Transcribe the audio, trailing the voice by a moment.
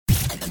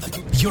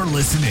You're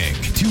listening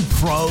to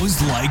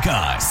Pros Like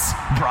Us,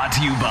 brought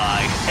to you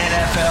by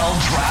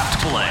NFL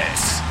Draft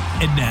Blitz.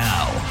 And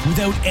now,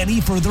 without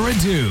any further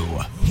ado,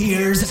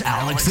 here's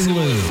Alex and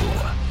Lou.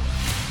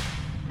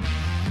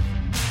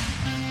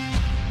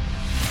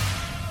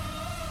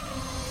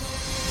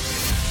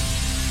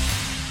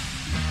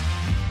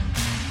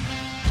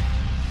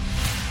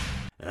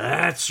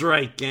 That's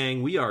right,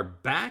 gang. We are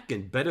back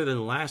and better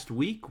than last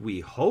week,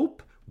 we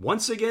hope.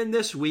 Once again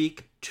this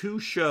week, 2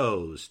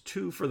 shows,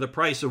 2 for the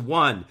price of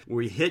 1.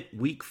 We hit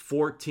week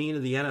 14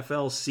 of the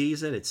NFL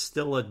season. It's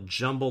still a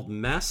jumbled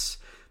mess,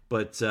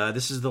 but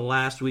this is the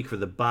last week for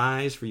the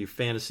buys for you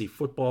fantasy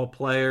football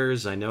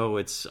players. I know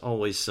it's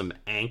always some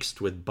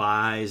angst with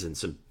buys and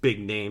some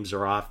big names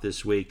are off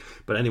this week.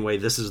 But anyway,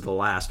 this is the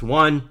last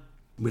one.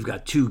 We've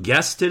got 2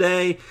 guests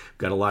today. We've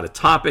got a lot of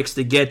topics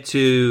to get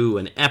to.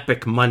 An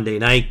epic Monday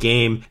night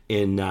game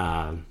in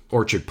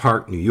Orchard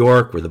Park, New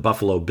York, where the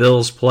Buffalo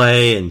Bills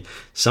play. And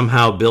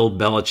somehow Bill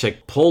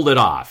Belichick pulled it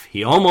off.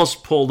 He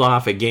almost pulled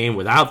off a game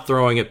without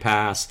throwing a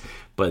pass.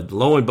 But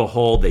lo and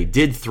behold, they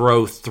did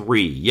throw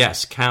 3.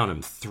 Yes, count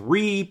them.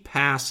 3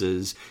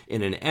 passes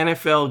in an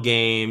NFL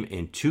game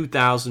in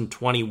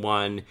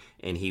 2021,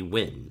 and he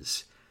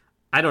wins.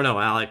 I don't know,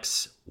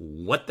 Alex.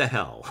 What the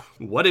hell?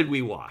 What did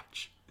we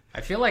watch? I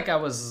feel like I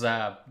was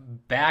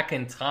back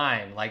in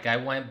time, like I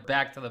went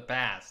back to the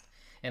past,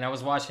 and I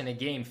was watching a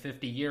game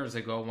 50 years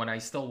ago when I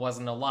still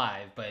wasn't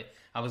alive, but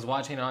I was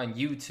watching it on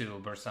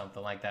YouTube or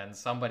something like that, and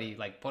somebody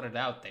like put it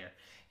out there.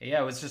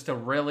 Yeah, it was just a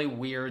really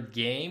weird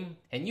game,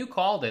 and you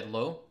called it,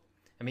 Lou.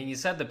 I mean, you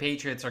said the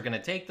Patriots are going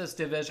to take this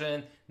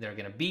division, they're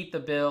going to beat the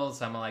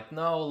Bills. I'm like,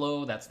 no,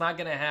 Lou, that's not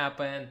going to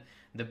happen.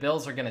 The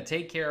Bills are going to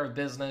take care of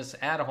business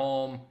at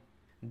home.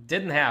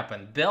 Didn't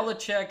happen.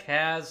 Belichick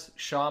has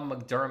Sean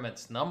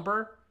McDermott's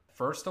number,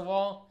 first of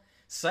all.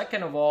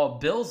 Second of all,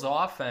 Bill's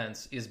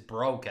offense is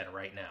broken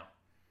right now.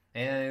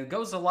 And it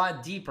goes a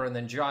lot deeper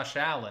than Josh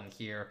Allen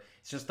here.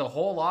 It's just the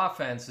whole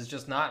offense is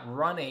just not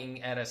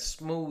running at a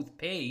smooth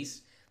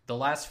pace the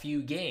last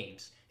few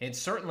games. It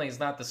certainly is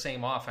not the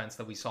same offense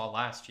that we saw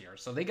last year.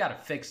 So they got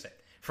to fix it.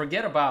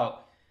 Forget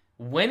about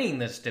winning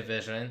this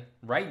division.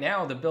 Right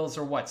now, the Bills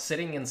are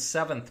sitting in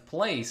 7th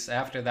place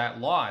after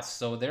that loss.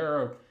 So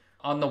they're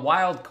on the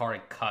wild card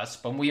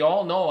cusp, and we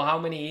all know how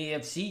many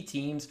AFC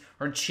teams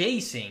are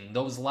chasing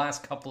those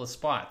last couple of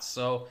spots.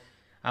 So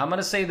I'm going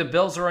to say the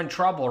Bills are in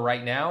trouble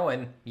right now,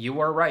 and you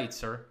are right,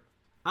 sir.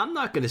 I'm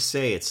not going to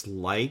say it's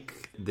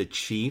like the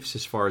Chiefs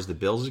as far as the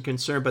Bills are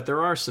concerned, but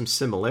there are some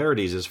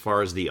similarities as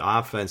far as the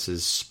offense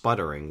is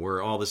sputtering,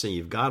 where all of a sudden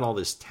you've got all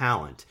this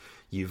talent.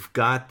 You've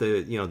got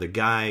the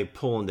guy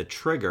pulling the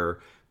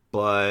trigger,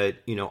 but,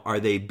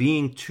 are they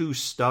being too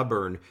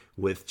stubborn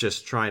with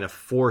just trying to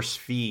force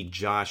feed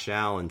Josh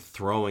Allen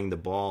throwing the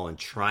ball and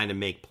trying to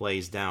make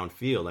plays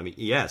downfield? I mean,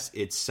 yes,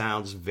 it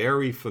sounds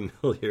very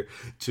familiar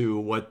to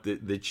what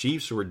the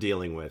Chiefs were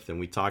dealing with. And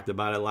we talked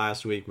about it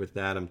last week with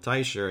Adam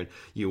Teicher. And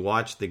you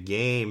watched the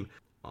game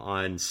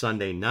on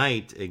Sunday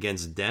night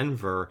against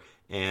Denver.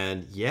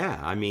 And yeah,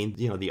 I mean,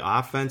 the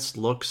offense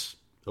looks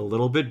a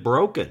little bit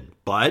broken,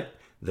 but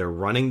they're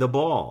running the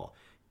ball.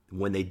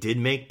 When they did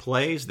make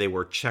plays, they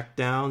were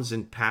checkdowns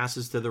and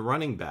passes to the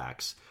running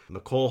backs.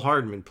 Mecole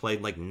Hardman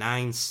played like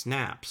 9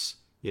 snaps.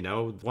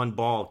 1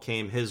 ball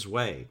came his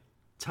way.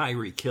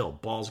 Tyreek Hill,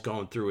 ball's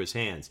going through his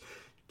hands.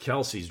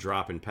 Kelsey's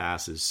dropping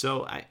passes.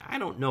 So I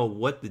don't know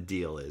what the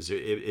deal is.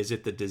 Is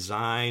it the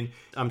design?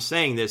 I'm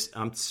saying this,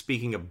 I'm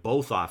speaking of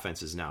both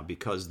offenses now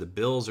because the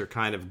Bills are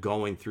kind of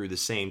going through the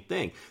same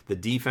thing. The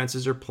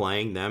defenses are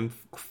playing them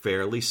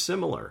fairly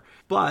similar.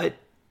 But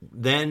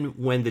then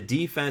when the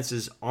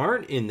defenses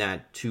aren't in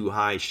that too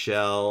high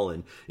shell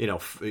and,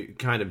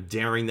 kind of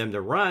daring them to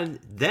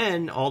run,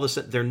 then all of a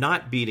sudden they're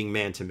not beating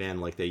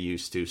man-to-man like they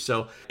used to.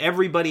 So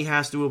everybody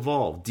has to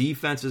evolve.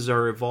 Defenses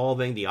are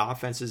evolving. The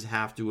offenses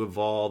have to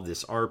evolve.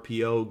 This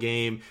RPO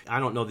game,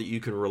 I don't know that you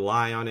can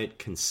rely on it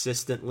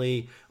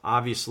consistently.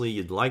 Obviously,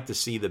 you'd like to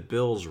see the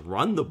Bills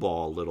run the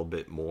ball a little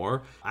bit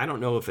more. I don't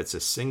know if it's a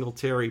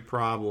Singletary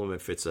problem,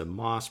 if it's a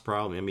Moss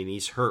problem. I mean,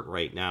 he's hurt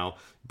right now.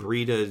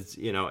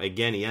 Breida,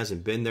 again, he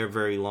hasn't been there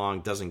very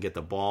long, doesn't get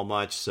the ball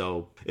much.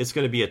 So it's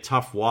going to be a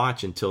tough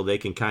watch until they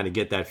can kind of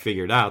get that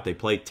figured out. They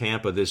play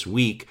Tampa this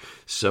week.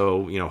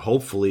 So,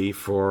 hopefully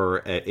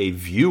for a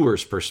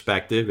viewer's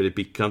perspective, it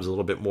becomes a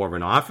little bit more of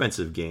an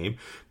offensive game.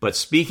 But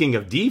speaking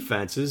of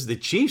defenses, the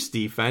Chiefs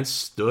defense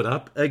stood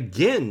up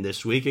again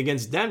this week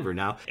against Denver.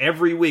 Now,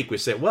 every week we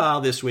say,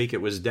 well, this week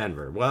it was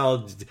Denver.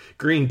 Well,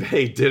 Green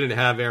Bay didn't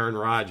have Aaron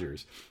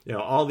Rodgers.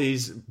 All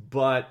these,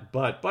 but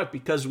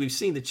because we've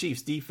seen the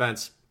Chiefs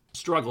defense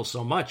struggle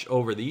so much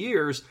over the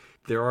years,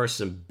 there are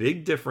some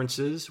big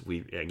differences.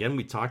 We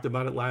talked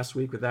about it last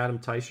week with Adam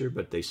Teicher,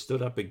 but they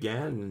stood up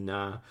again. And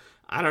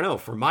I don't know,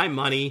 for my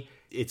money,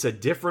 it's a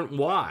different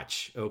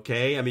watch,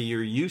 okay? I mean,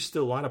 you're used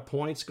to a lot of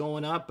points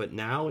going up, but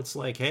now it's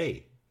like,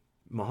 hey,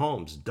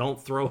 Mahomes,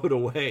 don't throw it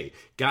away.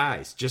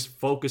 Guys, just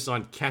focus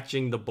on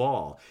catching the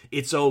ball.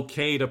 It's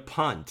okay to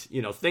punt.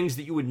 Things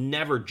that you would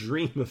never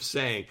dream of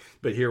saying,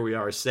 but here we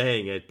are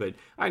saying it. But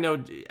I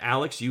know,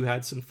 Alex, you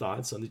had some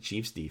thoughts on the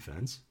Chiefs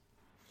defense.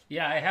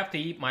 Yeah, I have to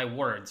eat my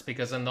words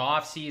because in the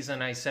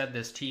offseason I said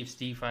this Chiefs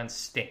defense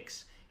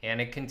stinks. And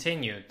it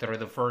continued through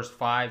the first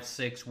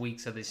 5-6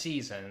 weeks of the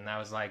season. And I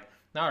was like,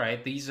 all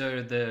right, these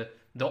are the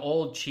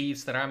old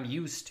Chiefs that I'm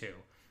used to.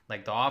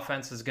 Like, the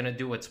offense is going to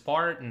do its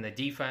part, and the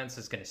defense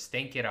is going to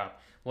stink it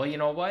up. Well, you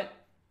know what?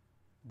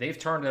 They've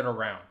turned it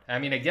around. I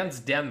mean,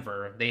 against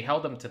Denver, they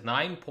held them to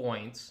 9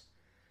 points,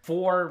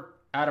 4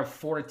 out of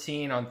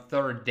 14 on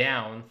third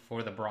down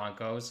for the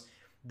Broncos.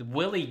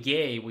 Willie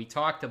Gay, we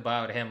talked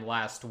about him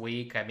last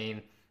week. I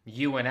mean,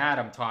 you and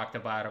Adam talked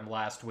about him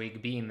last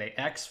week being the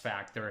X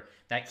factor.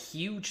 That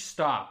huge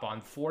stop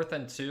on 4th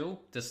and 2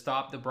 to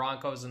stop the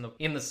Broncos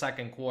in the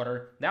second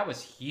quarter, that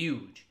was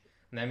huge.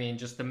 I mean,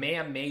 just the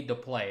man made the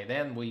play.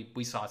 Then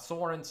we saw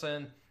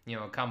Sorensen,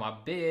 come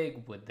up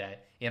big with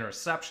that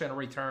interception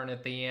return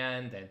at the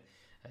end. And,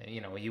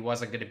 he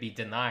wasn't going to be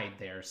denied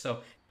there. So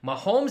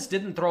Mahomes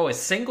didn't throw a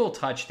single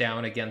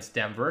touchdown against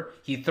Denver.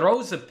 He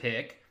throws a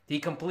pick. He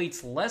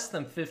completes less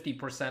than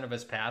 50% of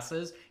his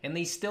passes, and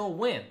they still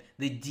win.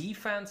 The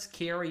defense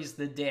carries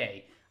the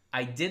day.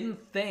 I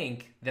didn't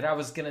think that I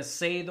was going to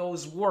say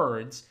those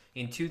words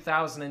in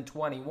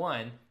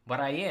 2021, but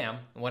I am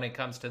when it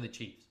comes to the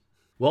Chiefs.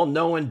 Well,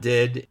 no one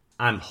did.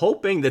 I'm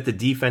hoping that the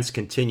defense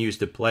continues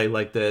to play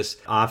like this.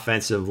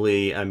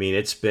 Offensively, I mean,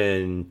 it's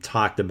been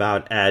talked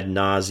about ad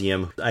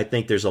nauseum. I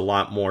think there's a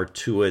lot more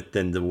to it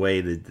than the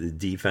way that the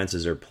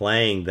defenses are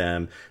playing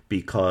them,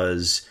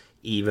 because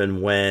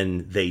even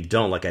when they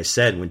don't, like I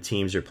said, when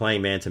teams are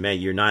playing man-to-man,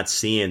 you're not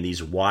seeing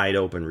these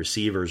wide-open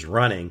receivers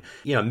running.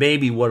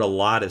 Maybe what a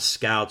lot of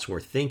scouts were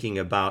thinking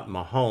about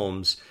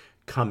Mahomes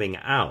coming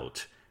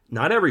out.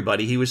 Not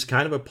everybody. He was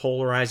kind of a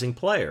polarizing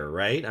player,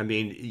 right? I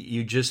mean,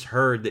 you just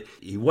heard that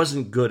he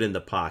wasn't good in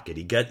the pocket.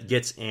 He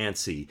gets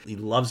antsy. He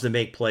loves to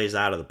make plays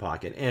out of the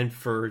pocket. And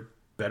for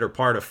better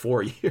part of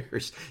 4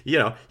 years,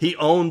 he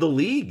owned the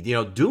league,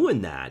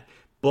 doing that.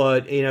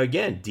 But,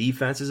 again,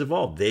 defenses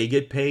evolve. They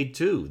get paid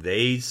too.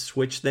 They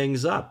switch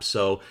things up.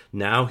 So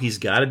now he's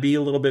got to be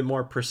a little bit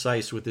more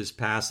precise with his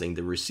passing.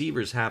 The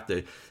receivers have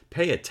to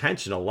pay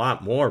attention a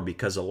lot more,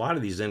 because a lot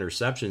of these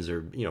interceptions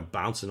are,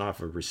 bouncing off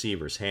of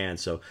receivers'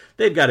 hands. So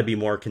they've got to be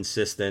more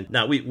consistent.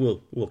 Now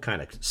we'll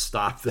kind of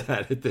stop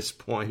that at this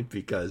point,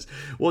 because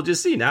we'll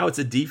just see. Now it's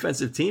a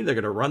defensive team. They're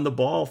going to run the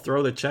ball,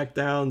 throw the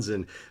checkdowns,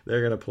 and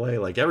they're going to play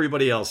like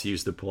everybody else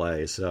used to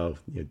play. So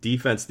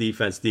defense,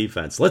 defense,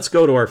 defense. Let's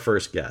go to our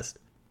first guest.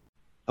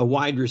 A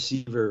wide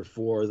receiver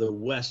for the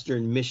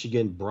Western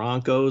Michigan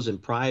Broncos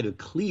and pride of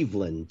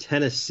Cleveland,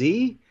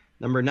 Tennessee.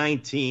 Number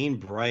 19,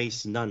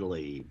 Bryce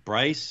Nunley.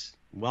 Bryce,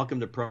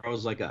 welcome to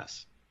Pros Like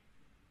Us.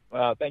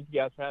 Well, thank you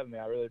guys for having me.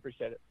 I really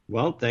appreciate it.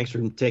 Well, thanks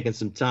for taking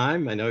some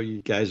time. I know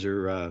you guys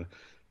are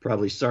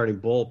probably starting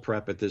bowl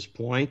prep at this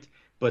point,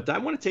 but I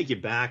want to take you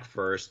back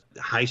first.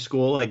 High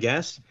school, I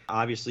guess.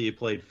 Obviously, you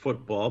played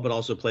football, but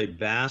also played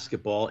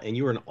basketball, and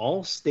you were an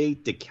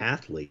all-state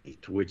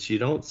decathlete, which you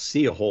don't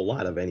see a whole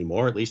lot of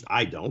anymore. At least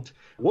I don't.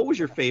 What was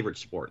your favorite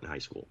sport in high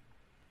school?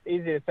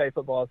 Easy to say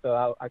football,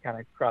 so I kind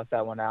of crossed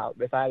that one out.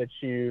 If I had to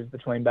choose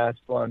between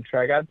basketball and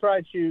track, I'd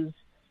probably choose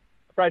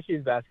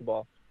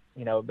basketball.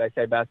 They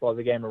say basketball is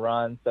a game of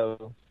runs,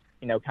 so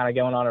kind of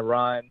going on a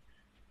run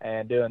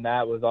and doing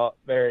that was all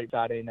very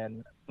exciting.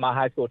 And my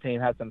high school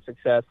team had some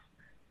success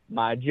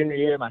my junior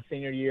year, my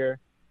senior year,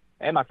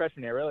 and my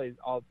freshman year. Really,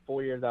 all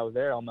 4 years I was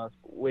there, almost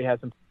we had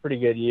some pretty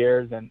good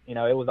years, and it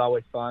was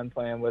always fun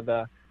playing with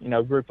a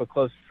group of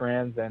close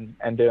friends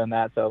and doing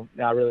that. So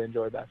I really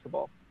enjoyed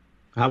basketball.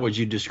 How would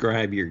you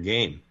describe your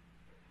game?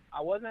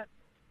 I wasn't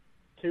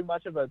too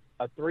much of a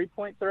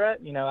three-point threat.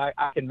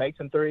 I can make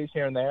some threes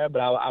here and there, but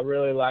I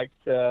really like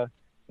to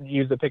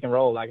use the pick and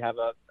roll, like have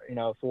a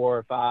 4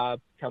 or 5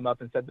 come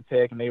up and set the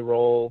pick and me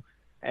roll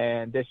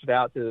and dish it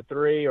out to the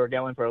 3 or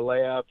go in for a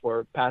layup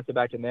or pass it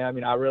back to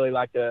them. I really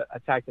like to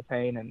attack the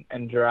paint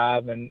and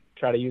drive and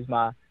try to use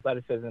my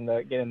athleticism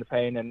to get in the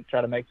paint and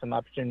try to make some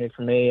opportunities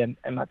for me and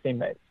my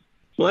teammates.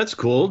 Well, that's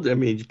cool. I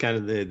mean, kind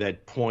of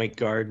that point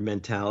guard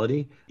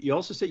mentality. You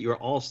also said you were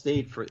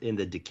all-state in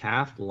the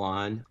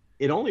decathlon.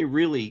 It only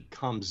really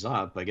comes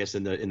up, I guess,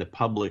 in the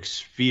public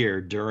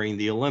sphere during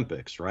the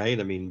Olympics, right?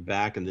 I mean,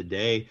 back in the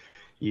day,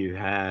 you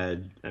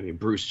had,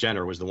 Bruce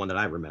Jenner was the one that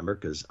I remember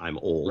because I'm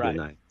old, right,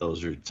 and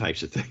those are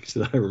types of things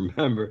that I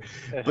remember.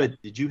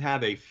 But did you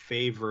have a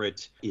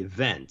favorite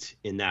event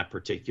in that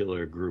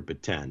particular group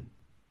of 10?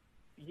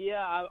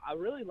 Yeah, I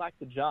really like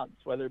the jumps,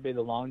 whether it be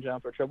the long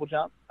jump or triple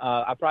jump.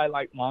 I probably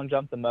like long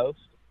jump the most.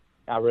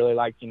 I really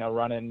like,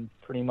 running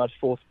pretty much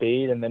full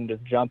speed and then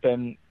just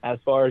jumping as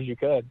far as you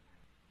could.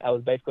 That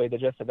was basically the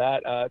gist of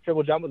that.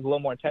 Triple jump was a little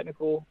more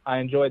technical. I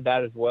enjoyed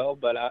that as well,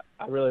 but I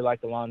really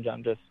like the long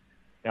jump, just,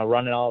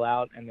 running all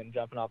out and then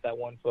jumping off that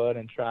 1 foot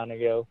and trying to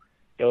go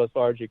as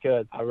far as you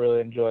could. I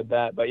really enjoyed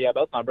that. But, yeah,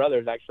 both my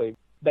brothers actually,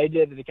 they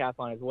did the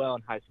decathlon as well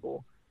in high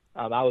school.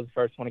 I was the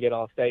first one to get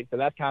All-State. So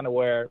that's kind of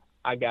where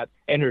I got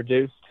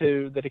introduced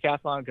to the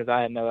decathlon, because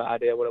I had no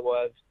idea what it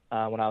was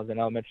when I was in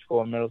elementary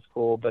school and middle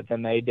school. But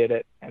then they did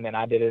it, and then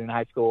I did it in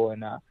high school,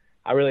 and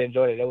I really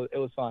enjoyed it. It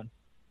was fun.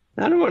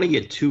 I don't want to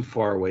get too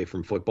far away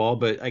from football,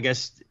 but I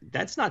guess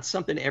that's not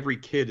something every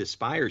kid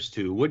aspires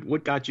to.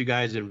 What got you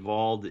guys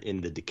involved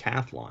in the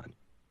decathlon?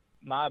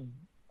 My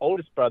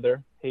oldest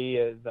brother, he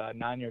is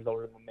 9 years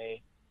older than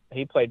me.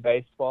 He played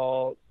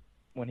baseball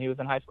when he was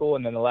in high school,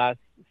 and then the last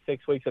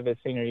 6 weeks of his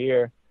senior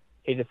year,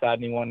 he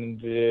decided he wanted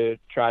to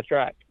try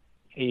track.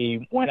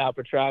 He went out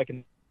for track,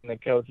 and the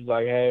coach was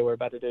like, hey, we're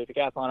about to do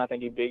decathlon. I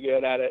think he'd be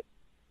good at it.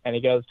 And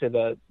he goes to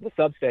the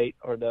sub-state,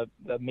 or the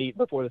meet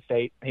before the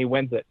state. He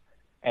wins it.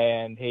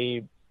 And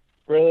he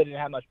really didn't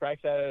have much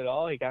practice at it at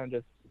all. He kind of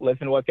just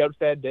listened to what coach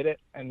said, did it,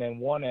 and then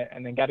won it,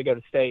 and then got to go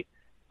to state.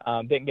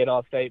 Didn't get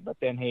All-State, but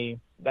then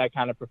that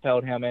kind of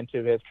propelled him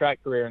into his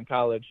track career in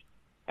college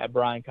at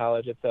Bryan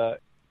College. It's a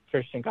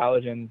Christian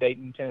college in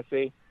Dayton,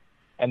 Tennessee.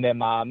 And then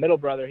my middle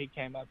brother, he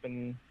came up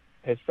in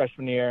his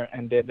freshman year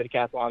and did the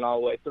decathlon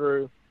all the way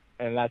through,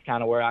 and that's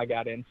kind of where I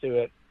got into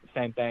it.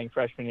 Same thing,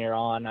 freshman year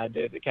on, I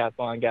did the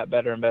decathlon, got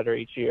better and better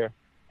each year.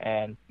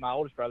 And my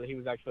oldest brother, he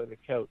was actually the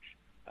coach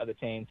of the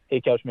teams.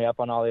 He coached me up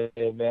on all the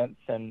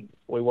events, and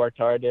we worked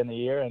hard in the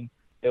year, and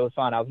it was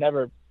fun. I was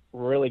never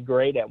really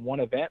great at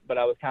one event, but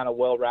I was kind of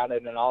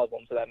well-rounded in all of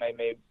them, so that made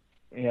me,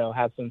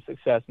 have some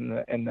success in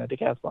the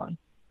decathlon.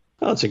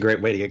 Well, it's a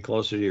great way to get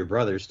closer to your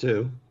brothers,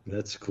 too.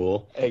 That's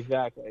cool.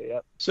 Exactly,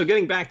 yep. So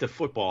getting back to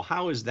football,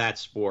 how has that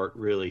sport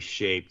really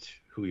shaped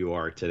who you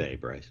are today,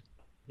 Bryce?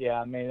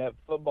 Yeah, I mean,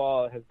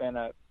 football has been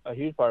a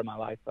huge part of my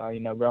life.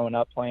 Growing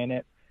up playing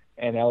it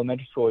in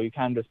elementary school, you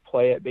kind of just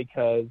play it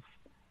because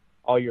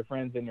all your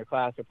friends in your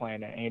class are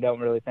playing it, and you don't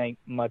really think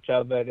much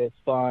of it. It's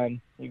fun.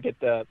 You get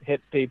to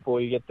hit people.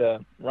 You get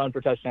to run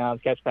for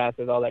touchdowns, catch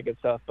passes, all that good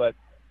stuff. But,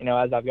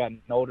 as I've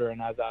gotten older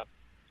and as I've,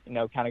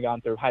 kind of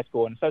gone through high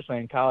school and especially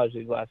in college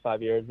these last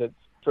 5 years, it's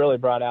really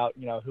brought out,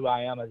 who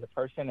I am as a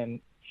person and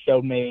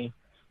showed me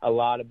a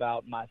lot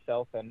about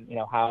myself and,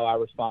 how I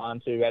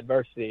respond to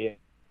adversity.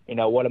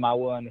 What am I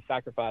willing to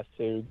sacrifice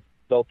to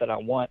result that I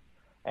want,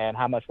 and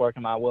how much work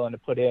am I willing to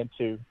put in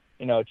to,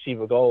 achieve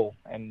a goal.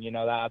 And,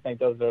 I think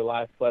those are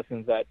life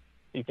lessons that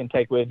you can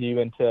take with you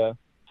into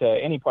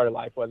any part of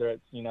life, whether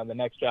it's, the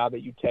next job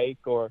that you take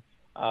or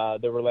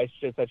the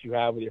relationships that you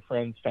have with your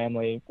friends,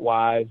 family,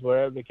 wives,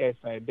 whatever the case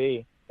may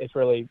be. It's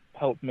really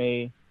helped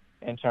me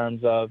in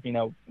terms of,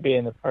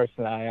 being the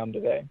person I am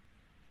today.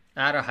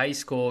 Out of high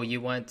school,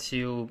 you went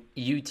to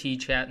UT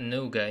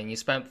Chattanooga, and you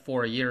spent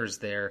 4 years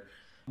there.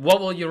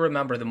 What will you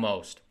remember the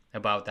most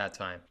about that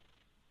time?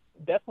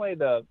 Definitely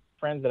the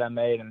friends that I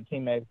made and the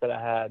teammates that I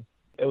had.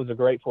 It was a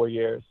great 4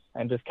 years.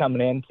 And just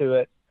coming into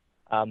it,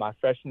 my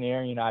freshman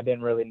year, I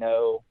didn't really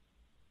know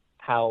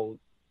how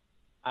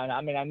 –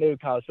 I knew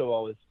college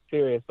football was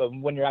serious, but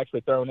when you're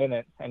actually thrown in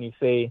it and you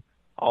see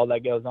all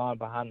that goes on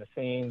behind the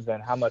scenes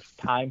and how much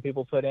time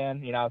people put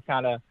in, I was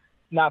kind of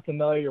not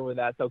familiar with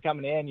that. So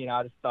coming in,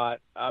 I just thought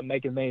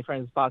make as many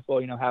friends as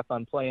possible, have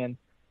fun playing.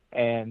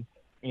 And,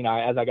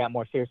 as I got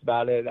more serious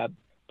about it,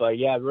 but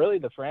yeah, really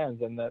the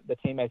friends and the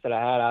teammates that I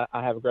had,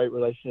 I have a great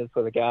relationships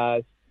with the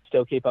guys,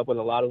 still keep up with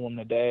a lot of them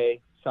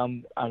today.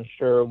 Some I'm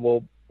sure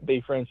will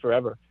be friends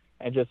forever.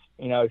 And just,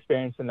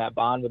 experiencing that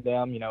bond with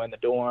them, in the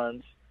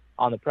dorms,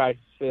 on the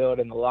practice field,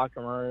 in the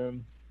locker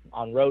room,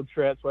 on road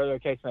trips, whatever the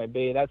case may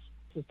be, that's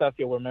the stuff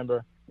you'll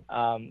remember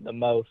the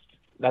most.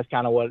 That's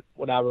kind of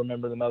what I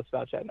remember the most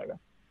about Chattanooga.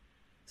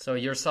 So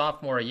your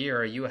sophomore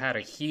year, you had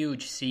a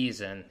huge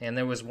season, and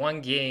there was one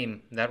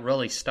game that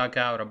really stuck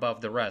out above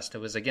the rest. It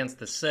was against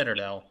the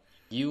Citadel.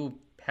 You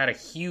had a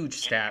huge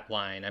stat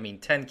line.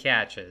 10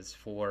 catches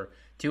for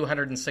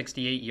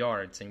 268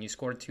 yards, and you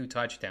scored 2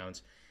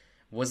 touchdowns.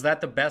 Was that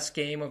the best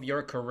game of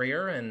your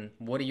career, and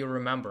what do you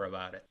remember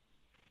about it?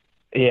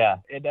 Yeah,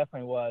 it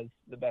definitely was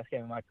the best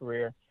game of my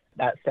career.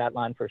 That stat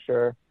line for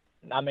sure.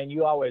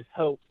 You always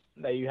hope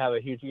that you have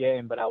a huge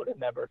game, but I would have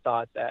never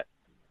thought that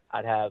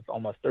I'd have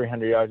almost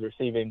 300 yards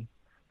receiving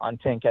on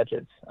 10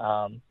 catches.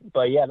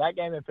 But yeah, that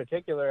game in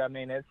particular,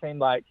 it seemed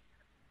like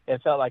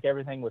it felt like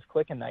everything was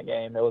clicking that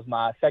game. It was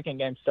my second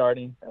game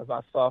starting. It was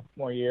my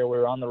sophomore year. We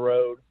were on the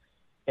road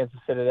against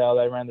the Citadel.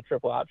 They ran the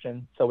triple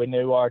option, so we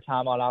knew our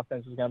time on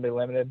offense was going to be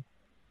limited.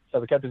 So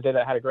the coaches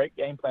had a great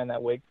game plan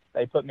that week.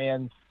 They put me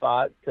in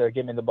spot to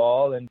give me the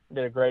ball and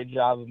did a great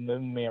job of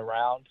moving me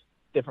around,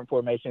 different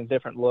formations,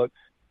 different looks.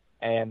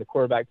 And the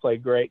quarterback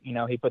played great.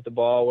 He put the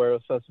ball where it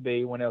was supposed to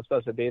be when it was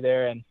supposed to be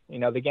there. And,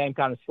 the game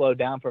kind of slowed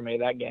down for me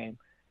that game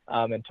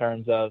in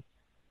terms of,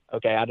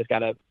 okay, I just got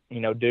to,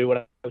 do what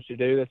I'm supposed to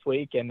do this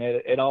week. And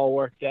it all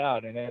worked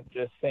out. And it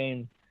just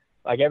seemed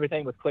like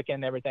everything was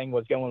clicking. Everything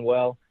was going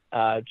well.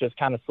 Just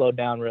kind of slowed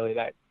down really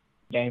that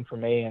game for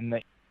me. And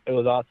it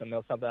was awesome. It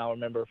was something I'll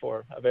remember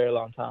for a very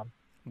long time.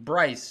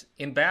 Bryce,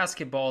 in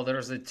basketball,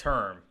 there's a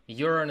term.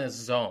 You're in a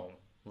zone.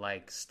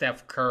 Like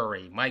Steph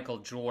Curry, Michael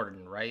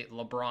Jordan, right?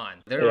 LeBron.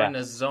 They're in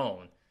a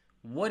zone.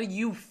 What are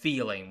you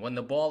feeling when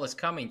the ball is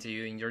coming to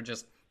you and you're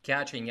just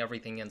catching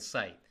everything in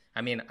sight?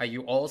 Are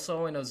you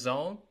also in a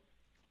zone?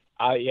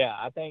 Yeah,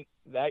 I think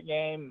that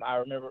game, I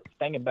remember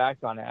thinking back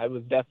on it, it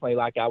was definitely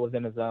like I was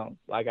in a zone.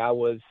 Like I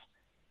was,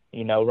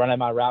 running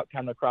my route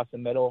coming across the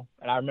middle.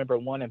 And I remember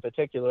one in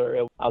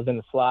particular, I was in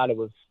the slide. It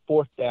was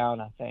fourth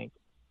down, I think,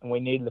 and we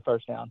needed the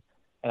first down.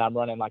 And I'm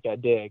running like a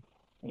dig,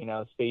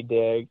 speed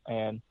dig.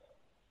 And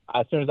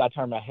as soon as I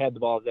turn my head, the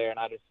ball's there, and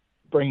I just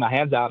bring my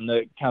hands out, and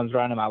it comes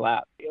right in my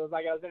lap. It was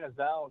like I was in a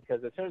zone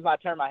because as soon as I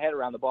turned my head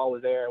around, the ball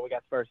was there. We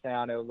got the first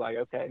down. It was like,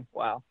 okay,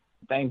 wow.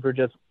 Things were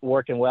just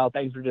working well.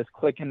 Things were just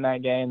clicking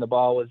that game. The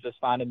ball was just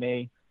finding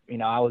me.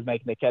 I was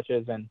making the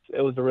catches, and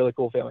it was a really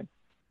cool feeling.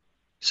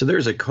 So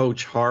there's a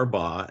Coach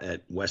Harbaugh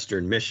at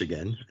Western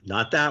Michigan.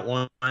 Not that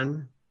one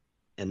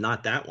and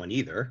not that one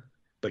either,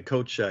 but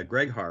Coach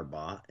Greg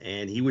Harbaugh.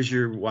 And he was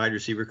your wide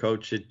receiver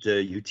coach at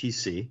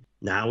UTC.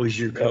 Now he's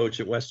your coach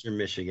at Western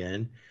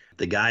Michigan.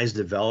 The guy's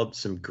developed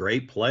some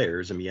great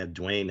players. I mean, you have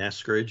Dwayne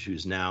Eskridge,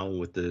 who's now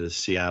with the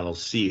Seattle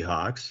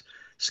Seahawks.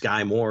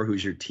 Sky Moore,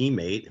 who's your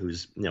teammate,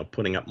 who's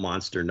putting up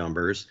monster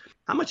numbers.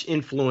 How much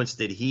influence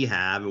did he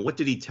have, and what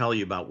did he tell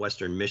you about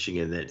Western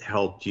Michigan that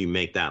helped you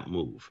make that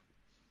move?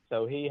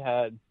 So he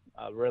had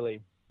a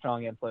really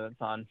strong influence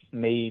on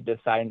me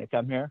deciding to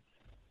come here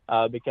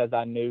because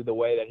I knew the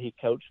way that he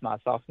coached my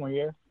sophomore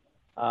year.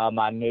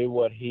 I knew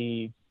what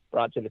he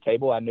brought to the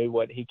table. I knew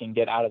what he can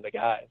get out of the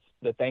guys.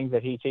 The things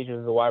that he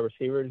teaches the wide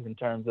receivers in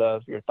terms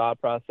of your thought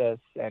process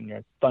and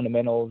your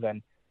fundamentals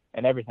and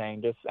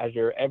everything, just as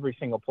your every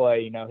single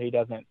play, he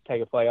doesn't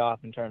take a play off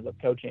in terms of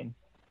coaching.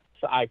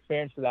 So I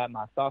experienced that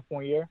my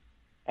sophomore year,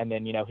 and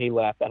then, he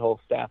left, that whole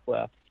staff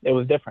left. It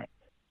was different.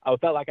 I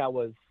felt like I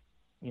was,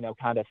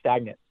 kind of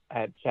stagnant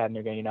at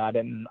Chattanooga.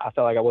 I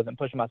felt like I wasn't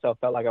pushing myself,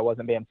 felt like I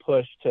wasn't being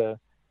pushed to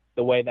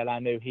the way that I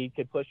knew he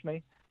could push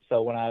me.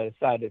 So when I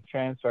decided to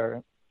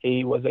transfer,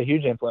 he was a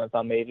huge influence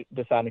on me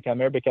deciding to come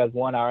here because,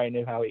 one, I already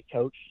knew how he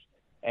coached,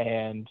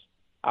 and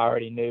I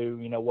already knew,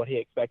 what he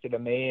expected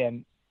of me,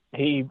 and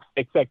he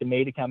expected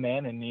me to come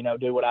in and,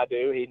 do what I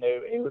do. He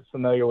knew he was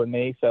familiar with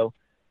me. So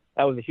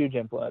that was a huge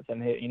influence.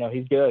 And,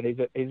 he's good.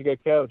 He's a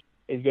good coach.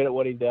 He's good at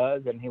what he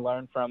does. And he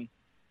learned from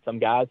some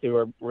guys who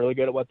are really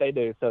good at what they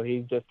do. So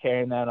he's just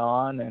carrying that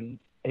on, and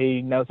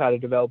he knows how to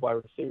develop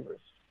wide receivers.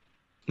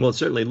 Well, it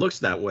certainly looks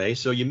that way.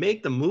 So you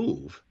make the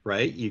move,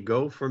 right? You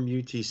go from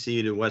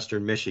UTC to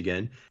Western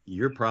Michigan.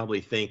 You're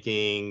probably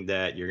thinking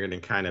that you're going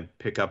to kind of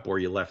pick up where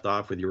you left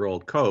off with your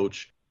old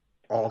coach.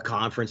 All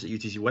conference at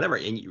UTC, whatever,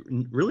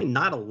 and really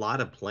not a lot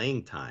of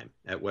playing time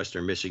at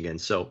Western Michigan.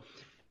 So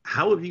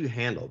how have you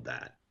handled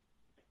that?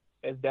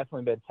 It's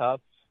definitely been tough.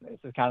 This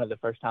is kind of the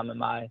first time in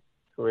my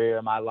career,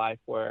 in my life,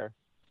 where,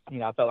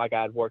 I felt like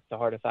I had worked the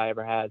hardest I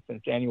ever had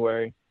since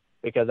January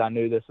because I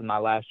knew this was my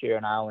last year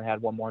and I only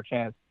had one more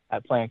chance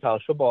at playing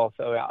college football.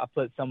 So I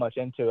put so much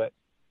into it.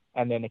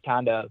 And then to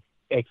kind of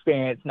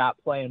experience not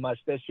playing much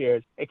this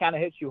year, it kind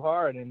of hits you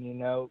hard,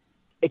 and,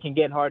 it can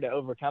get hard to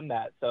overcome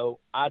that. So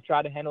I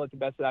try to handle it the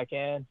best that I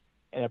can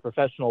in a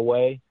professional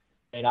way.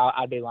 And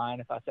I'd be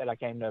lying if I said I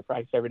came to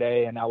practice every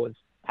day and I was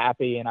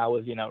happy and I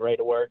was, ready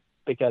to work,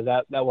 because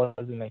that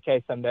wasn't the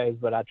case some days.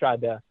 But I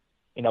tried to,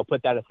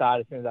 put that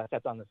aside as soon as I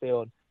stepped on the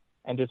field,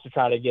 and just to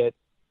try to get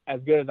as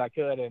good as I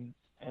could and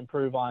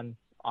improve on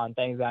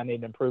things that I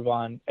need to improve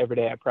on every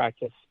day at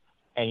practice.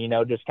 And,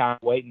 just kind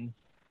of waiting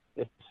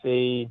to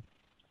see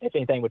if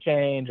anything would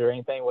change or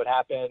anything would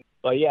happen.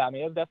 But yeah,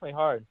 it was definitely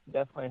hard.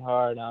 Definitely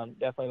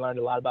learned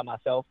a lot about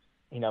myself,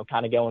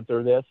 kind of going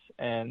through this.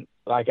 And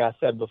like I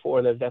said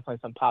before, there's definitely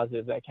some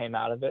positives that came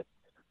out of it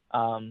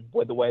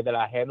with the way that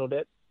I handled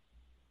it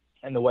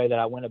and the way that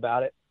I went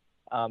about it.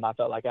 I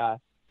felt like I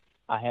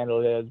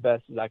handled it as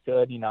best as I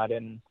could. I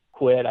didn't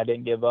quit. I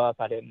didn't give up.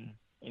 I didn't,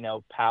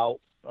 pout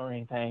or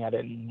anything. I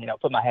didn't,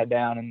 put my head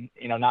down and,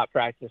 not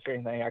practice or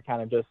anything. I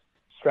kind of just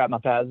strapped my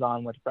pads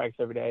on, went to practice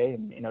every day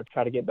and,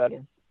 try to get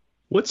better.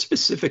 What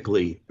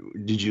specifically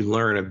did you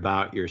learn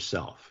about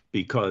yourself?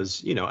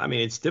 Because,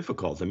 it's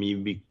difficult.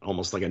 You'd be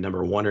almost like a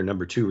number one or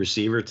number two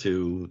receiver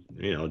to,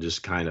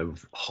 just kind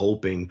of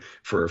hoping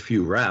for a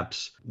few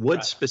reps.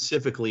 What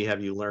specifically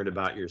have you learned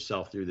about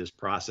yourself through this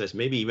process,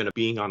 maybe even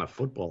being on a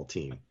football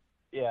team?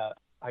 Yeah,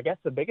 I guess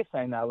the biggest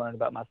thing that I learned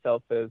about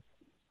myself is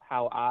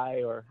how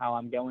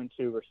I'm going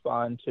to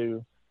respond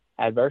to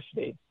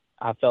adversity.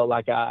 I felt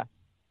like I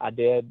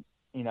did,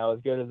 as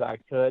good as I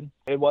could.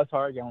 It was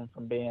hard going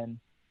from being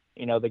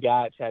the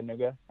guy at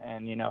Chattanooga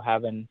and,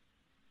 having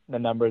the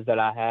numbers that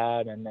I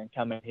had, and then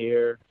coming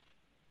here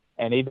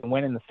and even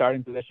winning the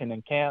starting position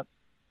in camp,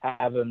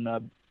 having,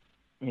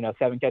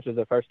 7 catches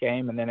the first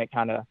game, and then it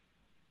kind of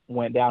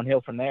went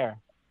downhill from there.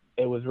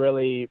 It was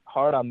really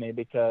hard on me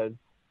because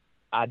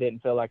I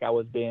didn't feel like I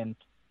was being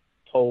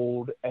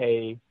told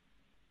a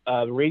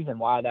reason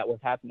why that was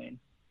happening,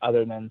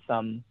 other than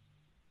some,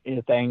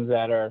 things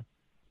that are,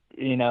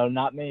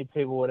 not many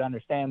people would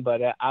understand,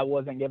 but I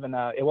wasn't given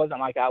it wasn't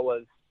like I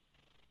was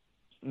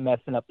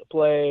messing up the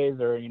plays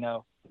or,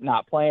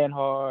 not playing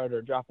hard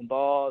or dropping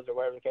balls or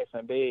whatever the case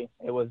may be.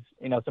 It was,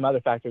 some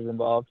other factors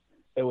involved.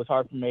 It was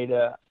hard for me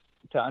to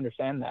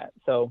understand that.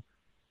 So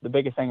the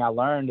biggest thing I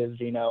learned is,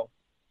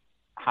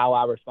 how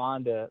I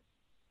respond to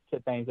to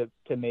things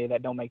to me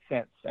that don't make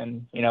sense.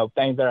 And,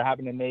 things that are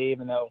happening to me,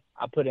 even though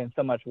I put in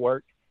so much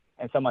work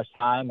and so much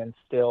time, and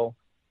still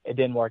it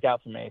didn't work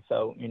out for me.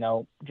 So,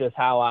 just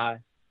how I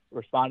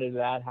responded to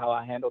that, how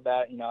I handled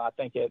that, I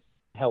think it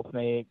helped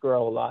me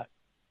grow a lot.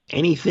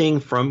 Anything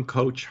from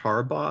Coach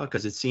Harbaugh?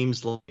 Because it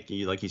seems like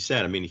you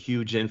said, a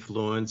huge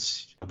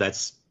influence.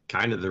 That's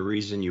kind of the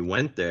reason you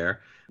went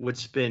there.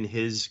 What's been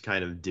his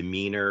kind of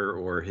demeanor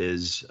or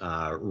his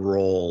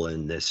role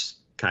in this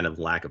kind of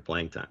lack of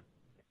playing time?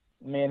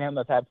 Me and him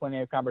have had plenty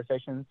of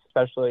conversations,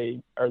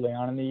 especially early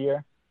on in the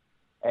year.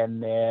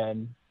 And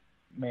then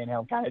me and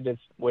him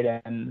we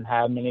didn't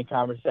have many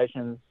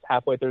conversations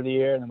halfway through the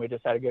year, and then we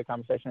just had a good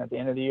conversation at the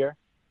end of the year.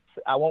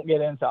 I won't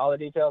get into all the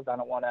details. I'm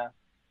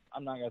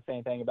not going to say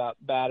anything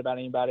bad about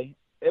anybody.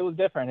 It was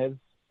different.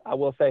 I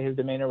will say his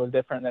demeanor was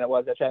different than it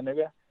was at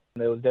Chattanooga.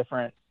 It was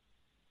different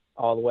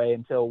all the way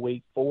until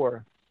week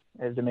 4.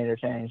 His demeanor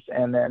changed,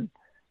 and then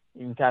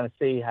you can kind of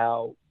see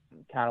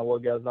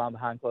what goes on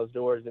behind closed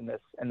doors in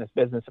this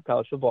business of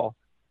college football.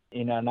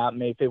 Not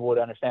many people would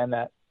understand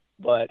that,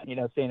 but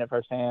seeing it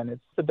firsthand,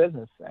 it's a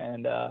business,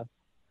 and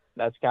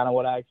that's kind of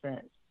what I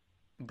experienced.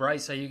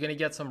 Bryce, are you going to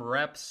get some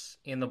reps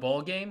in the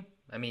bowl game?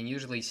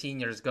 Usually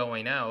seniors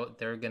going out,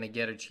 they're going to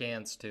get a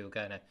chance to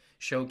kind of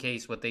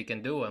showcase what they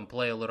can do and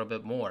play a little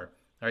bit more.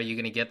 Are you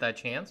going to get that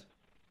chance?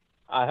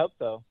 I hope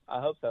so,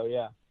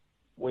 yeah.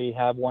 We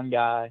have one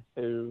guy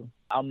who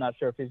I'm not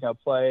sure if he's going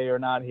to play or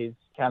not. He's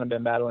kind of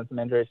been battling some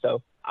injuries,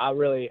 so I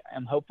really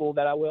am hopeful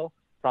that I will.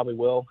 Probably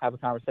will have a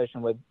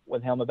conversation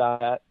with him about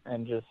that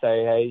and just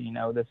say, hey,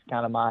 this is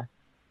kind of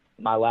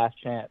my last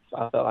chance.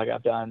 I felt like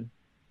I've done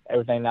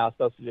everything that I was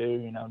supposed to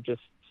do,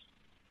 just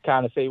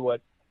kind of see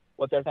what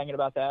they're thinking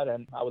about that.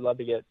 And I would love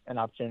to get an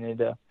opportunity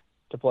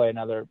to play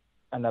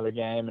another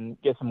game and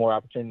get some more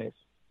opportunities.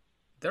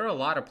 There are a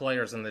lot of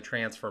players in the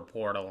transfer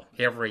portal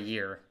every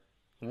year.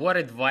 What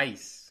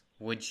advice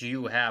would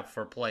you have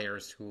for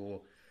players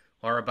who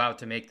are about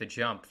to make the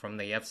jump from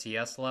the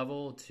FCS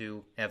level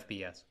to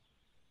FBS?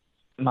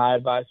 My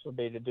advice would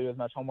be to do as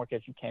much homework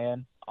as you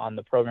can on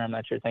the program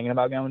that you're thinking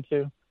about going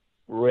to.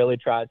 Really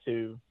try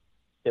to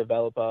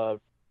develop a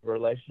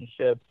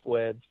relationship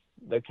with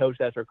the coach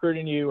that's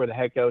recruiting you, or the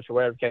head coach, or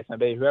whatever the case may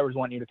be, whoever's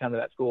wanting you to come to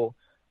that school.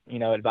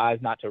 Advise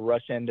not to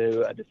rush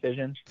into a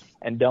decision,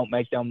 and don't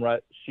make them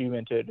rush you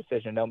into a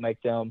decision. Don't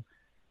make them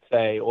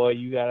say, well,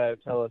 you got to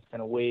tell us in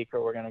a week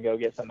or we're going to go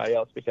get somebody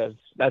else, because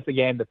that's the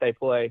game that they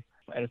play.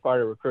 And as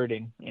part of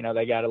recruiting,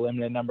 they got a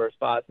limited number of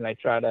spots, and they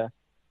try to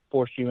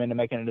force you into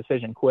making a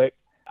decision quick.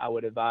 I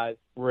would advise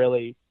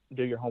really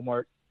do your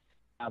homework.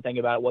 Think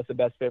about what's the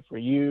best fit for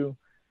you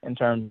in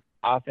terms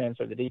of offense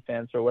or the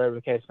defense or whatever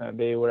the case may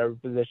be, whatever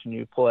position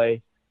you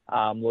play.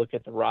 Look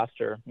at the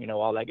roster,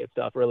 all that good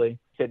stuff. Really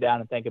sit down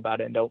and think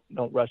about it, and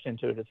don't rush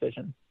into a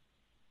decision.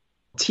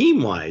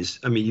 Team-wise,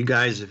 you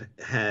guys have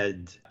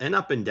had an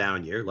up and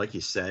down year, like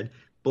you said,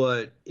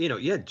 but,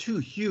 you had 2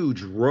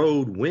 huge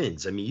road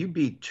wins. You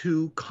beat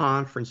 2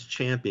 conference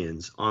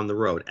champions on the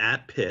road,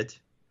 at Pitt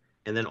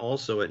and then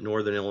also at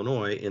Northern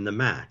Illinois in the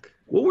MAC.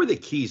 What were the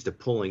keys to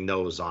pulling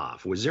those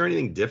off? Was there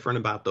anything different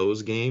about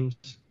those games?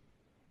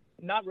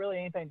 Not really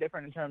anything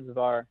different in terms of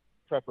our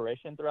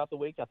preparation throughout the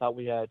week. I thought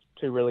we had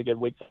 2 really good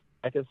weeks of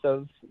practice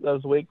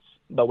those weeks,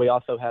 but we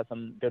also had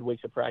some good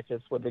weeks of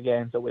practice with the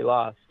games that we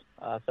lost,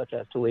 such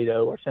as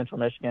Toledo or Central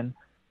Michigan.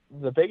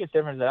 The biggest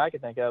difference that I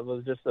could think of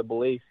was just the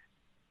belief.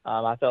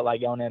 I felt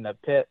like going into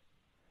Pitt,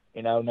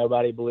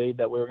 nobody believed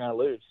that we were going to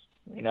lose.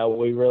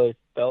 We really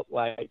felt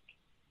like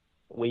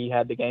we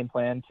had the game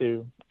plan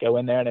to go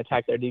in there and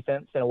attack their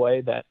defense in a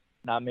way that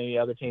not many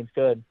other teams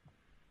could.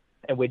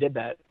 And we did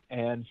that.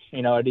 And,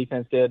 our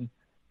defense did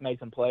make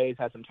some plays,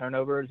 had some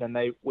turnovers, and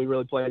we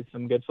really played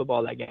some good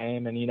football that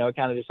game. And, it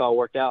kind of just all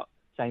worked out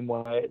same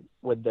way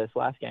with this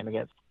last game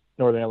against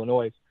Northern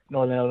Illinois.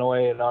 Northern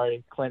Illinois had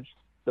already clinched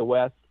the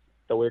West,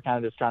 so we were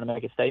kind of just trying to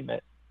make a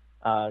statement,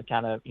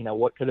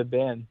 what could have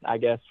been, I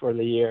guess, for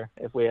the year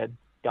if we had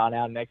gone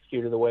out and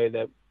executed the way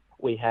that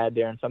we had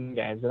during some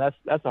games. And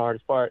that's the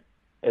hardest part,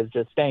 is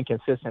just staying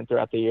consistent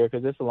throughout the year,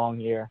 because it's a long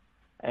year,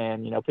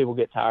 and people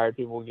get tired,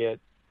 people get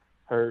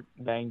hurt,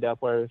 banged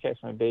up, whatever the case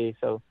may be.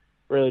 So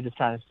really just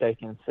trying to stay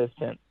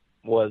consistent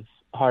was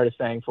the hardest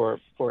thing for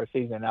a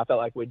season. I felt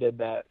like we did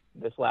that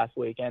this last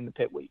week and the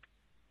Pitt week.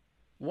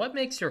 What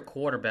makes your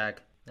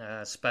quarterback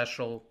a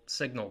special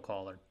signal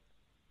caller?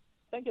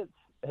 I think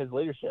it's his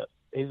leadership.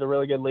 He's a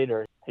really good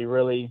leader. He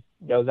really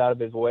goes out of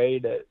his way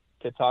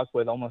to talk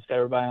with almost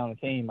everybody on the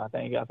team. I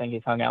think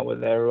he's hung out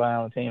with everybody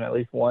on the team at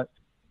least once.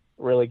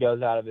 Really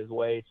goes out of his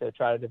way to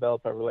try to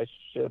develop a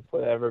relationship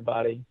with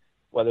everybody,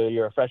 whether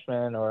you're a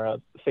freshman or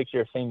a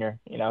 6-year senior.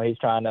 He's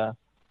trying to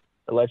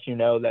let you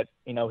know that,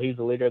 he's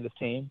the leader of this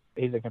team.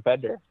 He's a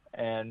competitor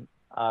and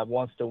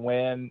wants to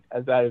win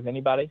as bad as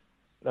anybody.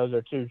 Those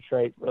are 2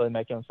 traits really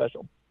make him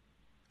special.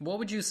 What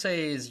would you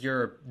say is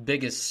your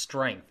biggest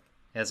strength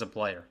as a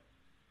player?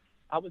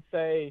 I would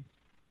say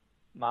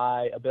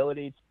my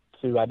ability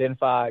to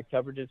identify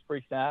coverages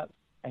pre-snap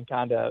and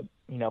kind of,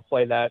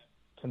 play that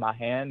to my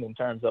hand in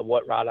terms of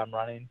what route I'm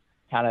running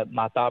kind of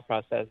my thought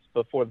process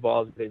before the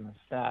ball is even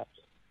snapped.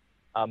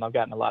 I've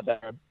gotten a lot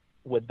better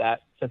with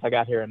that since I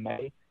got here in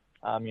May.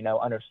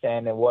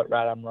 Understanding what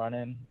route I'm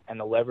running and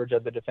the leverage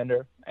of the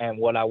defender and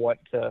what I want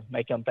to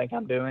make them think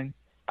I'm doing.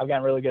 I've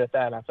gotten really good at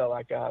that, and I felt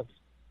like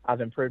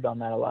I've improved on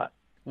that a lot.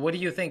 What do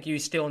you think you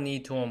still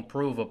need to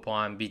improve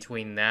upon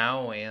between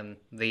now and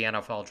the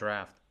NFL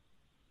draft?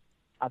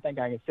 I think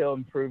I can still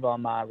improve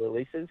on my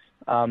releases.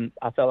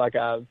 I felt like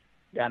I've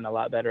gotten a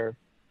lot better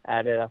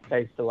at it. I've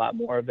faced a lot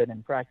more of it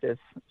in practice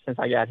since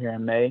I got here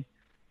in May.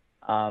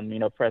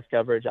 Press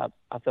coverage,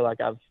 I feel like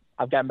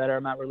I've gotten better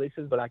at my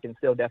releases, but I can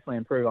still definitely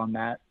improve on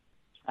that.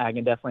 I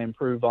can definitely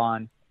improve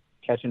on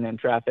catching in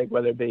traffic,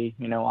 whether it be,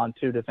 on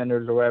two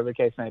defenders or whatever the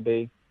case may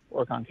be,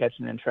 work on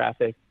catching in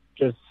traffic,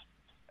 just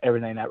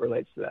everything that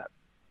relates to that.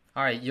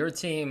 All right, your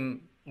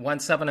team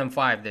went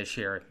 7-5 this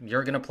year.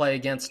 You're going to play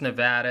against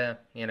Nevada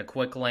in a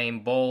quick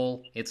lane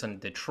bowl. It's in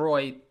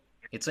Detroit.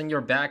 It's in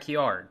your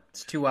backyard.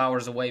 It's 2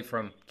 hours away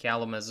from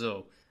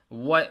Kalamazoo.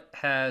 What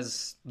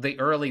has the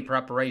early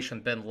preparation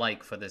been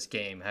like for this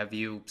game? Have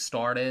you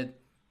started,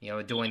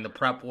 doing the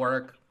prep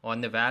work on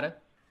Nevada?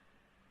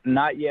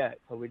 Not yet.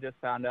 So we just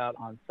found out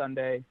on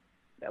Sunday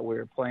that we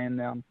were playing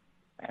them.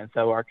 And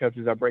so our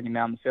coaches are breaking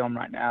down the film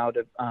right now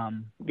to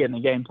getting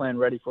the game plan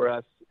ready for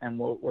us. And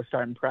we're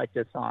starting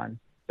practice on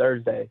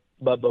Thursday.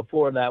 But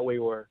before that, we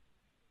were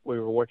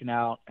working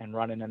out and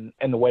running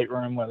in the weight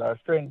room with our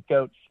strength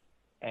coach.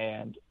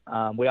 And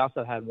we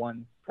also had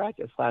one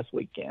practice last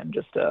weekend,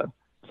 just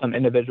some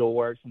individual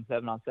work, some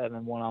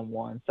 7-on-7,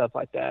 1-on-1, stuff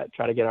like that,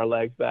 try to get our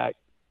legs back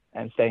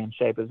and stay in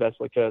shape as best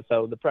we could.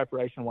 So the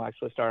preparation will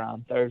actually start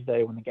on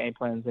Thursday when the game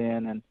plan's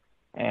in,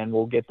 and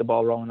we'll get the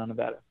ball rolling on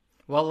Nevada.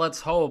 Well,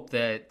 let's hope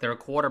that their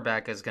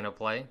quarterback is going to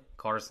play,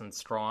 Carson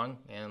Strong,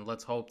 and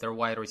let's hope their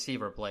wide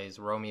receiver plays,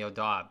 Romeo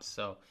Dobbs.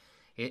 So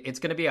it's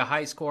going to be a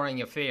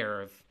high-scoring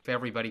affair if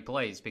everybody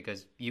plays,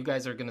 because you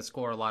guys are going to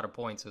score a lot of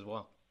points as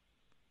well.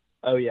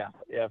 Oh, yeah,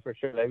 for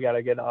sure. They've got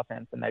a good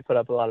offense, and they put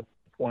up a lot of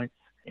points.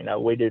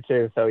 We do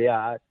too. So,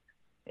 yeah,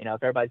 if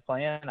everybody's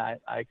playing, I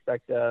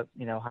expect a,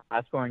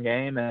 high-scoring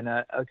game and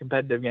a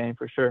competitive game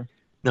for sure.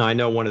 Now, I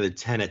know one of the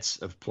tenets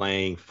of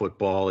playing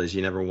football is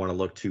you never want to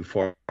look too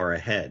far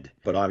ahead.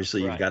 But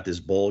obviously, You've got this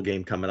bowl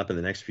game coming up in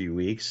the next few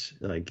weeks,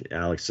 like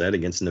Alex said,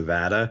 against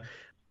Nevada.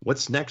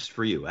 What's next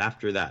for you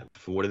after that?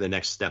 What are the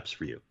next steps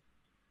for you?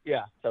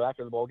 Yeah, so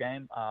after the bowl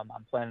game, I'm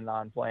planning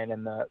on playing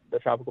in the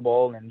Tropical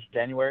Bowl in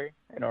January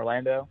in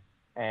Orlando,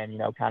 and,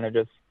 kind of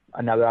just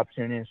another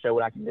opportunity to show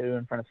what I can do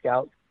in front of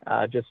scouts.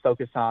 Just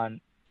focus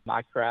on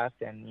my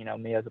craft and,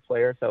 me as a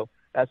player. So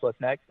that's what's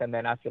next. And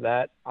then after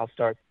that, I'll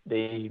start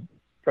the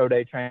pro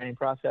day training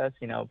process,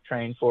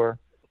 train for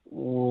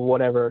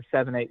whatever,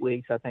 7-8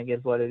 weeks, I think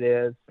is what it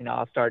is.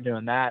 I'll start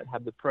doing that,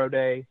 have the pro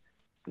day,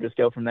 just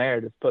go from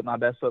there, just put my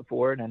best foot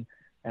forward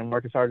and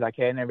work as hard as I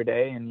can every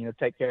day and,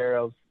 take care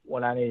of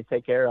what I need to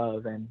take care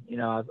of. And,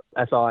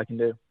 that's all I can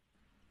do.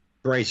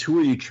 Bryce, who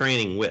are you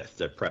training with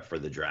to prep for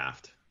the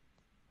draft?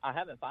 I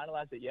haven't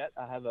finalized it yet.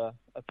 I have a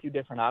few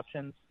different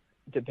options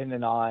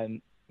depending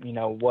on,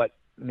 what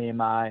me and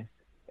my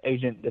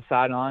agent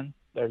decide on.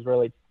 There's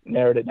really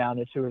narrowed it down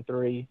to 2 or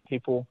 3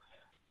 people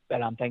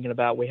that I'm thinking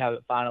about. We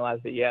haven't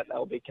finalized it yet. That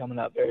will be coming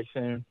up very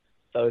soon.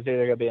 So it's either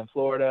going to be in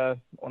Florida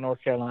or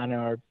North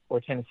Carolina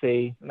or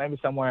Tennessee, maybe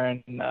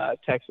somewhere in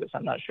Texas.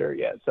 I'm not sure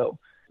yet. So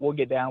we'll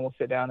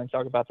sit down and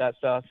talk about that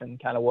stuff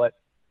and kind of what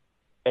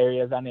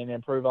areas I need to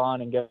improve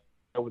on and go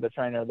with the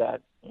trainer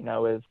that,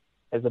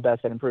 is the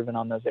best at improving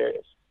on those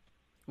areas.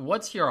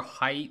 What's your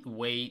height,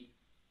 weight,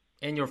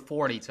 and your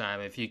 40 time,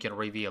 if you can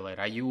reveal it?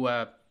 Are you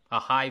a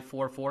high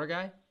 4.4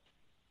 guy?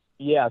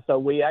 Yeah, so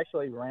we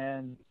actually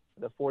ran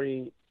the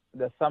 40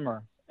 this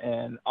summer,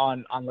 and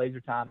on laser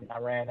time, I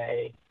ran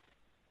a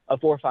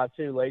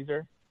 4.52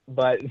 laser,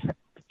 but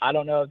I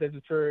don't know if this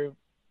is true.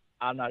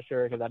 I'm not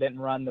sure because I didn't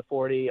run the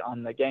 40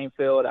 on the game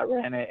field. I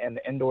ran it in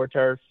the indoor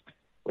turf,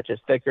 which is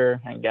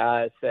thicker, and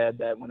guys said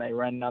that when they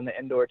ran on the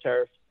indoor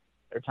turf,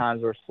 their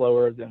times were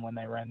slower than when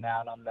they ran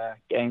out on the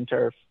game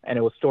turf, and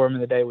it was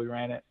storming the day we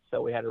ran it,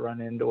 so we had to run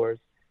indoors.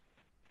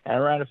 And I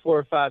ran a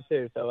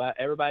 4.52, so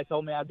everybody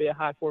told me I'd be a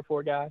high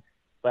 4.4 guy,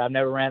 but I've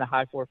never ran a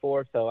high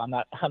 4.4, so I'm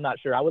not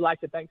sure. I would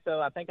like to think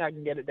so. I think I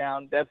can get it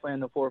down definitely in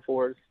the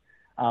 4.4s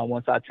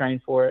once I train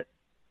for it,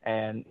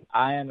 and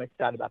I am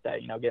excited about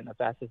that. Getting the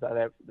fastest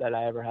that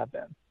I ever have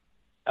been.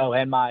 Oh,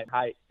 and my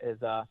height is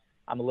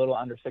I'm a little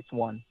under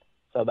 6'1",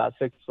 so about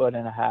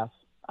 6'1.5".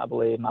 I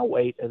believe my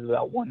weight is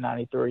about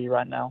 193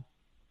 right now.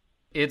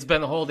 It's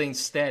been holding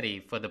steady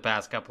for the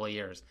past couple of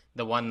years,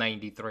 the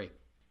 193.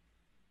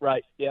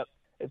 Right. Yep.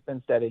 It's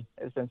been steady.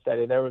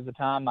 There was a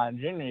time my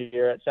junior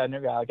year at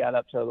Chattanooga, I got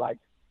up to like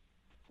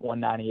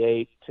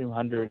 198,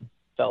 200.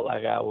 Felt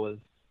like I was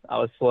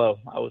slow.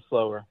 I was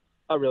slower.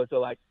 I really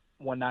feel like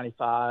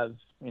 195,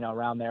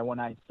 around there,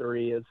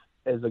 193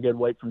 is a good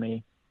weight for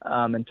me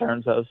in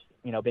terms of,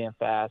 being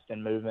fast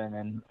and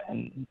moving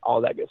and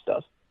all that good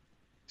stuff.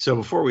 So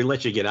before we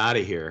let you get out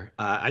of here,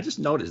 I just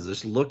noticed,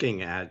 just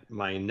looking at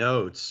my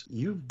notes,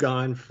 you've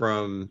gone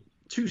from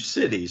two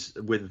cities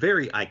with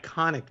very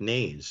iconic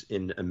names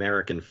in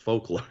American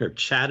folklore,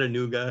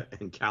 Chattanooga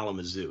and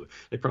Kalamazoo.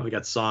 They probably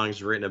got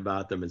songs written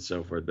about them and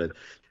so forth.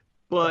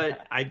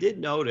 But I did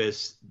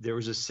notice there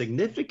was a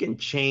significant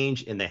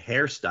change in the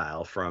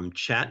hairstyle from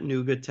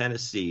Chattanooga,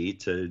 Tennessee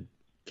to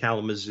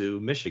Kalamazoo,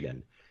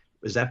 Michigan.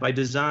 Was that by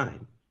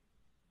design?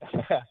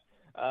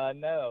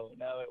 No,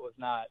 it was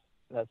not.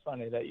 That's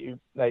funny that you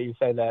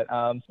say that.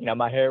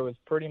 My hair was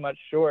pretty much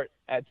short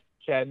at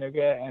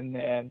Chattanooga, and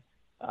then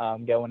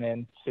going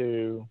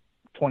into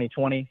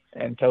 2020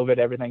 and COVID,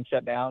 everything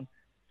shut down,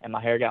 and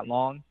my hair got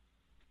long.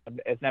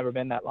 It's never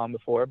been that long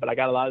before, but I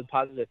got a lot of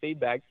positive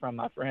feedback from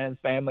my friends,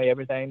 family,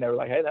 everything. They were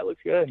like, "Hey, that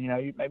looks good.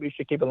 Maybe you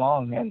should keep it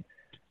long."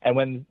 And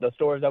when the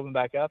stores opened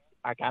back up,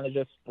 I kind of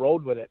just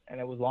rolled with it,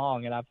 and it was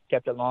long, and I've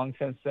kept it long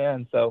since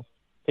then. So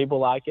people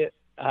like it.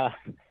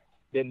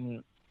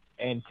 Didn't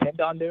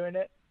intend on doing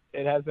it.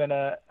 It has been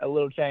a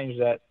little change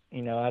that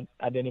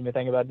I didn't even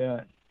think about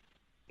doing.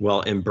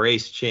 Well,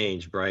 embrace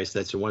change, Bryce.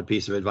 That's the one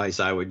piece of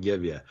advice I would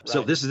give you. Right.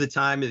 So this is the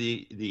time of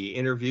the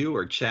interview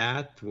or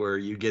chat where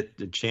you get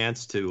the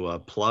chance to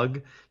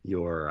plug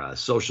your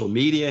social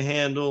media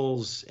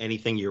handles,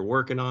 anything you're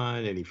working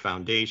on, any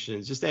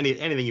foundations, just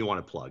anything you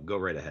want to plug. Go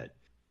right ahead.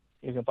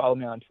 You can follow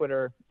me on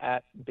Twitter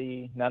at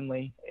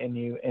 @bnunnelly,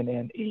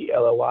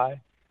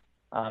 Nunnelly.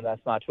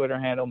 That's my Twitter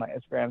handle. My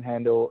Instagram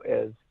handle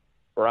is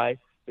Bryce,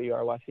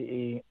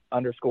 BRYCE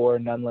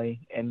 _Nunnelly,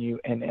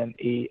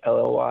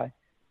 Nunnelly.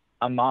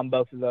 I'm on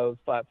both of those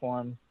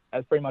platforms.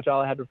 That's pretty much all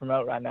I had to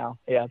promote right now.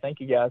 Yeah, thank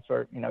you guys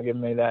for giving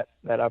me that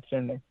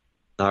opportunity.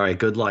 All right,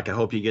 good luck. I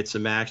hope you get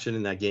some action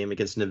in that game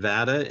against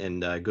Nevada,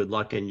 and good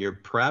luck in your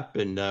prep,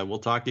 and we'll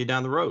talk to you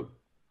down the road.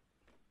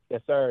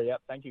 Yes, sir.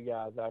 Yep, thank you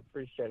guys. I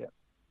appreciate it.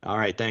 All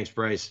right, thanks,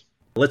 Bryce.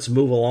 Let's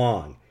move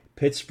along.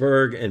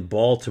 Pittsburgh and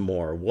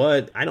Baltimore.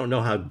 I don't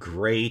know how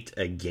great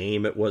a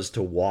game it was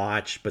to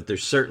watch, but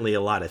there's certainly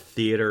a lot of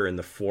theater in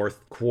the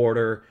fourth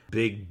quarter.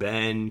 Big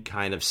Ben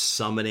kind of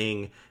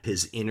summoning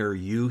his inner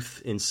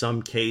youth in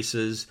some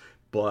cases,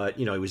 but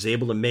he was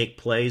able to make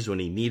plays when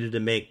he needed to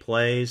make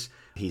plays.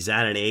 He's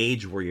at an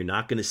age where you're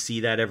not going to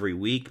see that every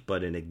week,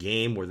 but in a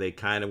game where they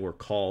kind of were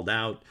called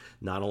out,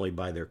 not only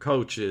by their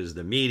coaches,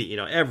 the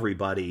media,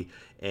 everybody,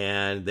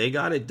 and they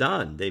got it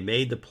done. They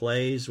made the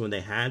plays when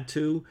they had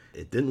to.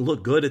 It didn't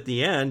look good at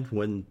the end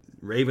when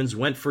Ravens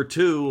went for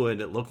 2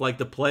 and it looked like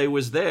the play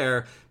was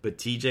there, but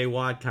TJ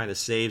Watt kind of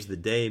saves the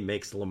day,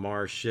 makes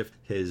Lamar shift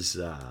his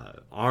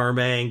arm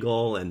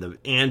angle, and the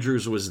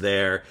Andrews was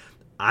there.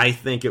 I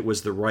think it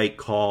was the right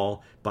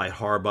call by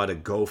Harbaugh to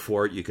go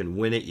for it. You can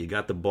win it. You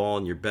got the ball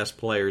in your best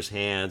player's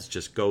hands.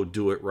 Just go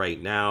do it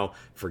right now.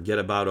 Forget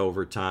about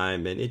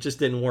overtime. And it just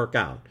didn't work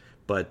out.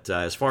 But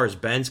as far as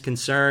Ben's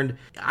concerned,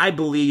 I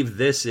believe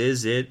this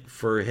is it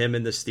for him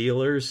and the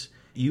Steelers.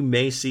 You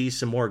may see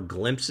some more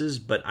glimpses,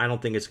 but I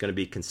don't think it's going to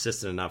be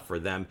consistent enough for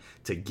them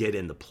to get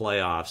in the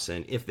playoffs.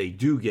 And if they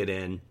do get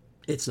in,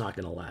 it's not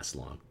going to last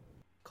long.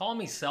 Call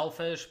me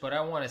selfish, but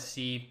I want to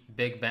see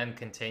Big Ben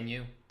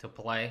continue to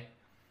play.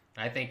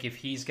 I think if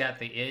he's got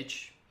the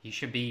itch, he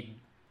should be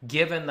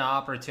given the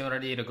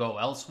opportunity to go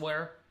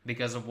elsewhere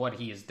because of what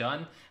he has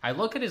done. I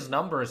look at his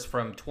numbers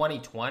from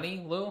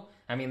 2020, Lou.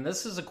 I mean,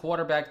 this is a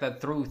quarterback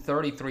that threw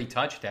 33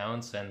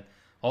 touchdowns and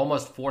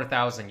almost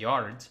 4,000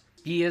 yards.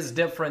 He is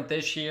different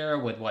this year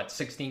with,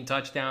 16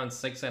 touchdowns,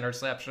 6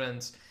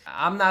 interceptions.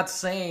 I'm not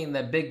saying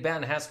that Big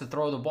Ben has to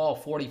throw the ball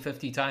 40,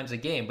 50 times a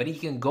game, but he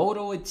can go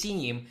to a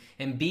team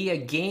and be a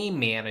game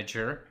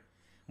manager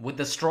with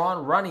a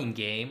strong running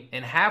game,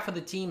 and half of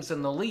the teams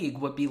in the league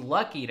would be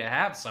lucky to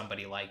have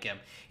somebody like him.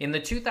 In the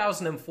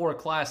 2004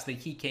 class that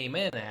he came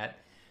in at,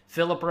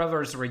 Phillip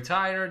Rivers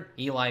retired,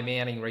 Eli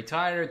Manning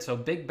retired, so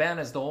Big Ben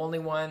is the only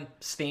one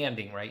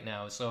standing right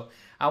now. So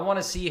I want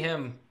to see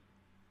him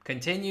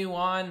continue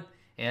on,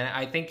 and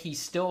I think he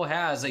still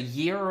has a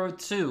year or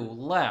two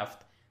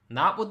left,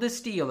 not with the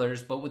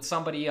Steelers, but with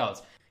somebody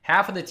else.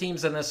 Half of the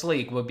teams in this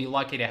league would be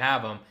lucky to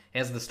have him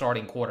as the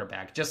starting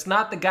quarterback. Just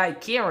not the guy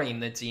carrying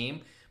the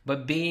team,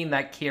 but being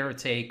that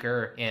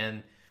caretaker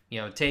and,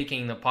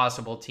 taking the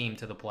possible team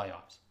to the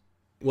playoffs.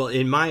 Well,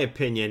 in my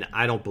opinion,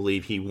 I don't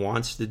believe he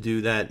wants to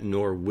do that,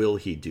 nor will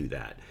he do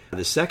that.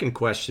 The second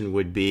question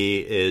would be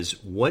is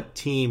what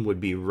team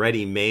would be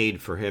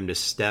ready-made for him to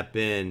step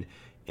in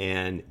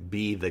and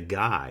be the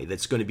guy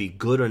that's going to be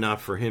good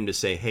enough for him to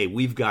say, hey,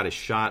 we've got a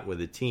shot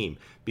with a team,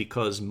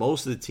 because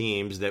most of the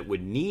teams that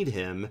would need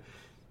him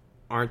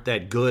aren't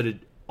that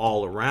good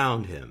all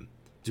around him.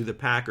 Do the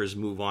Packers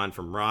move on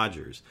from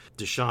Rodgers?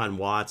 Deshaun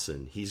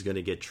Watson, he's going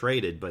to get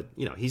traded, but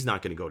he's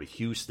not going to go to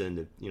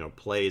Houston to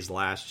plays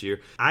last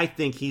year. I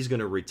think he's going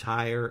to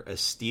retire a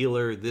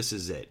Steeler. This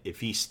is it. If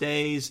he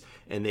stays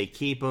and they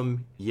keep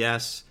him,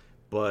 yes,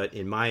 but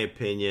in my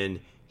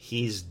opinion,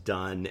 he's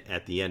done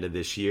at the end of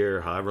this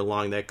year, however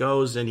long that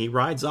goes, and he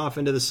rides off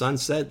into the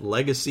sunset,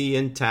 legacy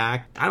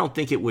intact. I don't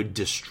think it would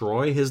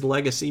destroy his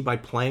legacy by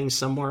playing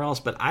somewhere else,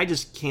 but I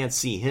just can't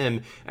see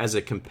him as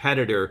a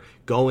competitor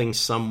going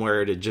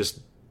somewhere to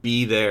just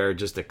be there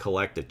just to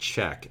collect a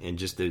check and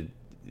just to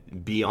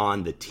be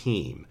on the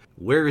team?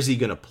 Where is he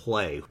going to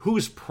play?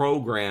 Whose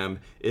program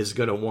is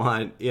going to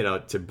want,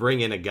 to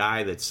bring in a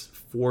guy that's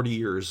 40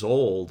 years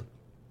old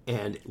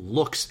and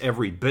looks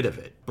every bit of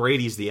it?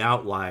 Brady's the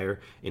outlier,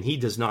 and he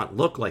does not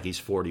look like he's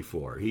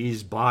 44.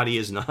 His body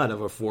is not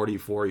of a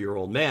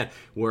 44-year-old man,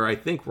 where I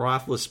think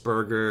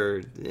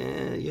Roethlisberger,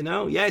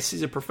 yes,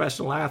 he's a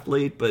professional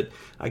athlete, but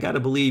I got to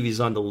believe he's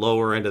on the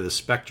lower end of the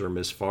spectrum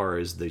as far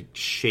as the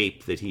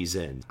shape that he's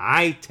in.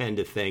 I tend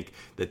to think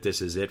that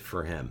this is it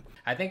for him.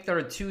 I think there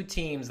are two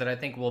teams that I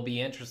think will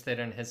be interested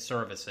in his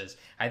services.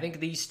 I think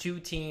these two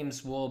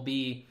teams will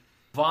be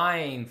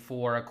vying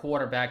for a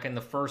quarterback in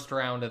the first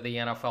round of the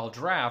NFL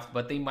draft,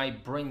 but they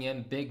might bring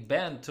in Big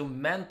Ben to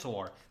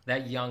mentor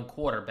that young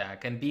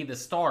quarterback and be the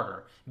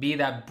starter, be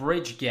that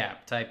bridge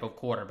gap type of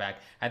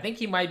quarterback. I think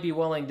he might be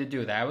willing to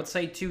do that. I would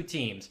say two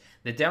teams.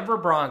 The Denver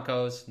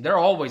Broncos, they're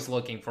always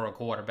looking for a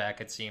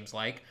quarterback, it seems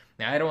like.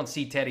 Now, I don't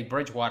see Teddy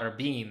Bridgewater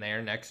being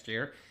there next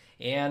year.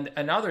 And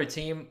another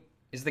team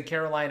is the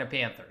Carolina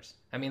Panthers.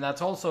 I mean,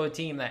 that's also a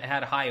team that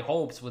had high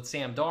hopes with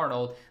Sam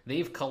Darnold.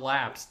 They've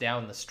collapsed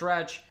down the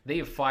stretch.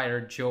 They've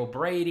fired Joe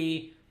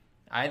Brady.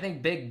 I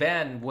think Big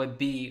Ben would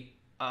be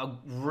a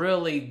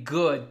really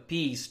good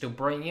piece to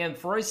bring in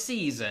for a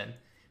season,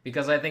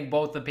 because I think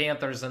both the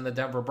Panthers and the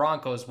Denver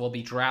Broncos will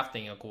be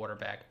drafting a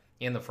quarterback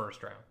in the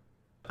first round.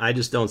 I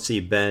just don't see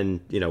Ben,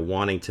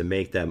 wanting to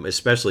make them,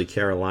 especially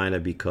Carolina,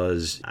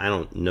 because I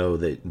don't know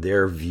that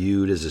they're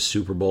viewed as a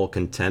Super Bowl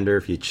contender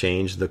if you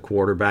change the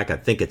quarterback. I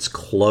think it's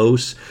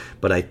close,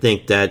 but I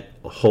think that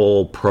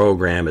whole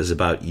program is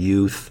about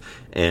youth,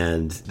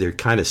 and they're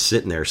kind of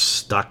sitting there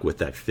stuck with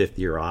that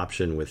fifth-year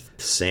option with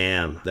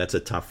Sam. That's a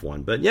tough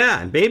one. But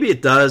yeah, maybe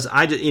it does.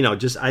 I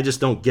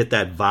just don't get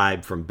that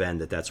vibe from Ben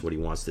that that's what he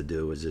wants to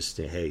do, is just,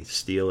 hey,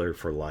 Steeler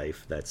for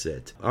life. That's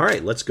it. All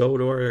right, let's go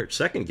to our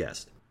second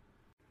guest.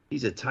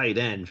 He's a tight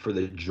end for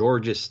the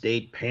Georgia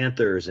State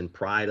Panthers and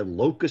pride of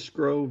Locust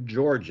Grove,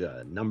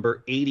 Georgia,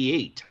 number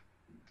 88,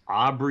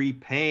 Aubrey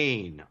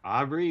Payne.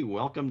 Aubrey,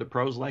 welcome to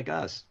Pros Like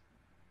Us.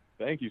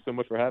 Thank you so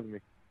much for having me.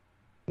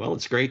 Well,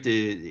 it's great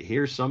to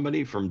hear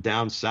somebody from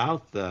down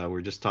south. We're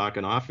just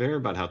talking off air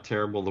about how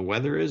terrible the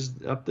weather is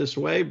up this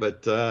way,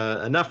 but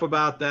enough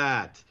about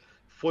that.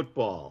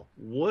 Football.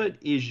 What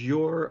is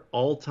your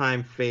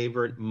all-time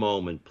favorite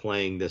moment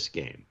playing this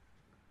game?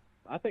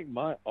 I think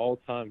my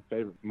all-time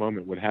favorite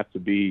moment would have to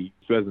be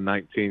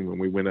 2019 when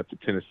we went up to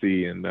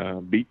Tennessee and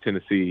beat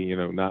Tennessee,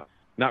 not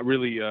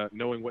really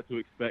knowing what to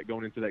expect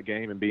going into that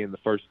game and being the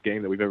first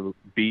game that we've ever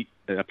beat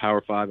a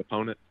Power 5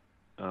 opponent.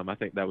 I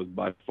think that was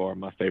by far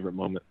my favorite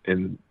moment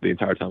in the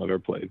entire time I've ever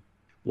played.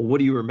 Well, what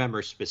do you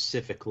remember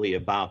specifically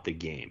about the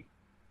game?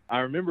 I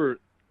remember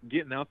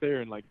getting out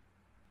there and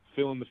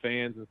feeling the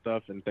fans and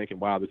stuff and thinking,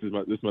 wow,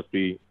 this must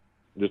be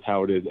just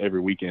how it is every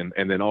weekend.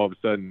 And then all of a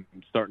sudden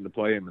starting to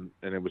play them,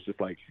 and it was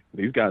just like,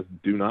 these guys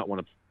do not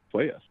want to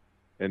play us.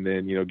 And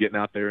then, getting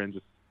out there and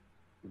just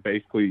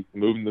basically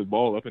moving the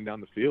ball up and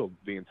down the field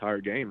the entire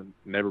game and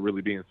never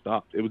really being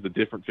stopped. It was a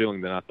different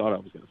feeling than I thought I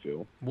was going to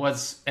feel.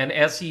 Was an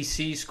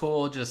SEC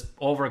school just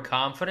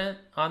overconfident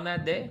on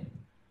that day?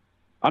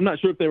 I'm not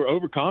sure if they were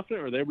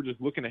overconfident or they were just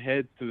looking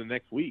ahead to the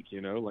next week,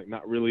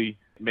 not really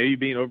maybe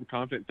being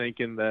overconfident,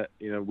 thinking that,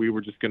 we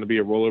were just going to be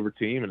a rollover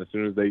team. And as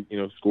soon as they,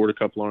 scored a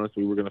couple on us,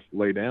 we were going to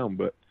lay down.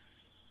 But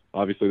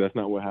obviously that's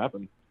not what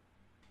happened.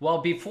 Well,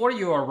 before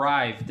you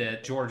arrived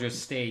at Georgia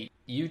State,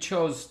 you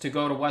chose to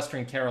go to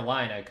Western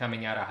Carolina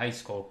coming out of high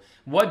school.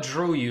 What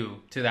drew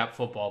you to that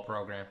football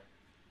program?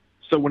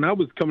 So when I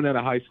was coming out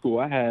of high school,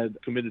 I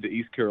had committed to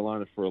East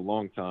Carolina for a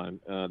long time.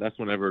 That's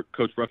whenever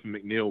Coach Ruffin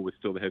McNeil was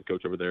still the head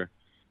coach over there.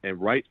 And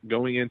right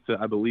going into,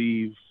 I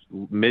believe,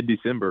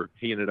 mid-December,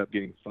 he ended up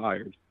getting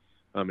fired.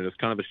 It was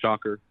kind of a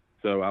shocker.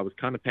 So I was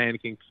kind of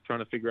panicking, trying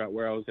to figure out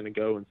where I was going to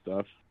go and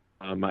stuff.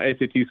 My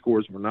SAT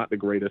scores were not the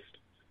greatest,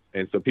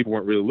 and so people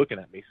weren't really looking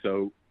at me.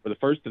 So for the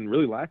first and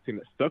really last thing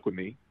that stuck with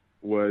me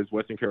was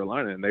Western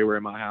Carolina, and they were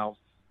in my house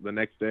the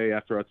next day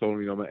after I told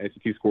them, my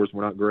SAT scores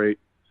were not great.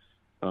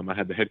 I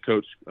had the head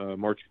coach,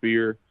 Mark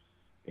Spear,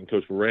 and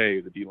Coach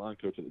Ray, the D-line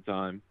coach at the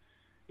time.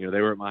 They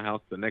were at my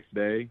house the next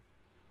day.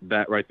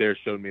 That right there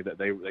showed me that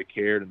they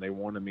cared and they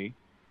wanted me.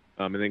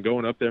 And then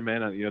going up there,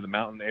 man, the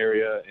mountain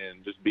area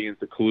and just being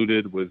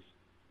secluded was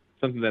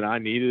something that I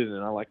needed,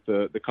 and I liked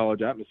the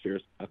college atmosphere.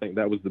 I think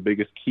that was the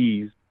biggest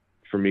keys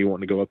for me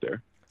wanting to go up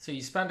there. So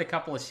you spent a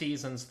couple of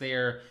seasons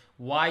there.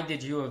 Why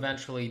did you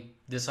eventually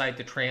decide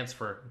to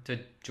transfer to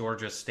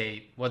Georgia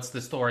State? What's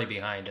the story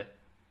behind it?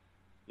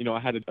 I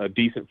had a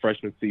decent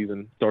freshman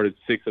season, started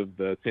 6 of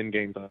the 10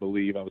 games, I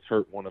believe. I was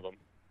hurt one of them.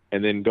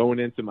 And then going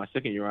into my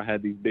second year, I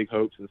had these big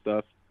hopes and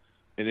stuff,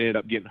 and ended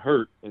up getting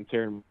hurt and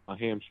tearing my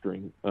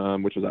hamstring,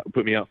 which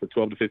put me out for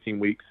 12 to 15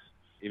 weeks.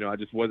 I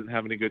just wasn't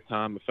having a good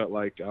time. I felt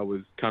like I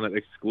was kind of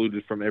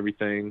excluded from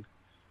everything,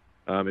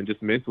 and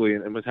just mentally,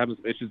 and was having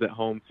some issues at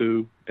home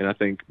too. And I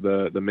think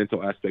the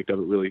mental aspect of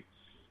it really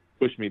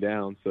pushed me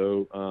down.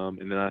 So,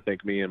 and then I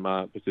think me and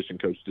my position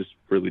coach just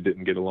really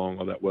didn't get along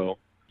all that well.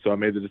 So I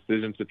made the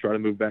decision to try to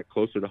move back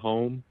closer to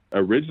home.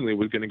 Originally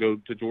was going to go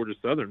to Georgia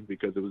Southern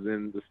because it was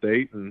in the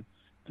state, and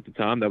at the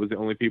time, that was the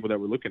only people that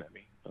were looking at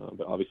me.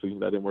 But obviously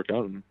that didn't work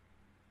out, and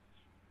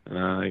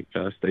I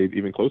stayed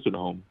even closer to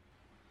home.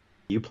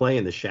 You play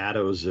in the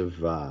shadows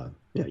of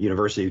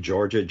University of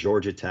Georgia,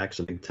 Georgia Tech,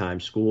 some big-time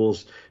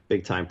schools,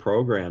 big-time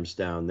programs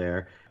down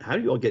there. How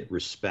do you all get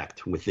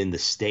respect within the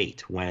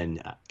state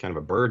when, kind of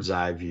a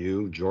bird's-eye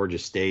view, Georgia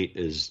State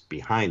is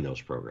behind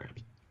those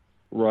programs?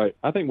 Right.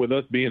 I think with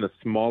us being a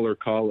smaller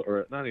college,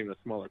 or not even a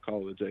smaller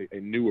college, a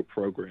newer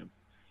program,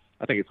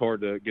 I think it's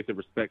hard to get the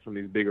respect from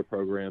these bigger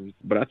programs.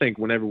 But I think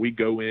whenever we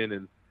go in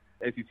and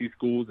SEC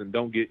schools and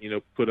don't get,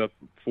 put up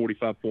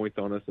 45 points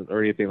on us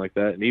or anything like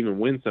that, and even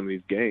win some of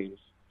these games,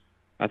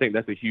 I think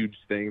that's a huge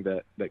thing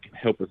that can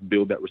help us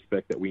build that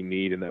respect that we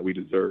need and that we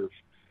deserve.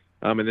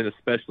 And then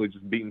especially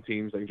just beating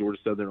teams like Georgia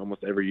Southern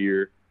almost every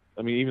year.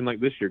 I mean, even like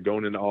this year,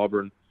 going into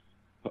Auburn,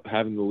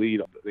 having the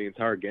lead the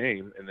entire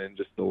game, and then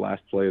just the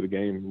last play of the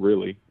game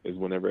really is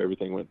whenever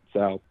everything went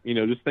south.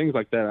 Just things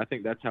like that. I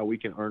think that's how we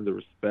can earn the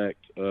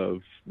respect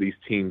of these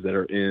teams that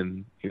are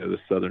in, the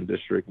Southern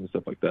District and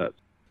stuff like that.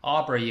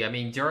 Aubrey, I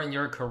mean, during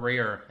your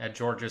career at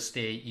Georgia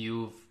State,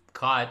 you've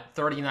caught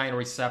 39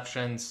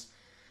 receptions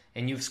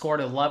and you've scored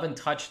 11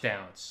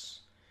 touchdowns.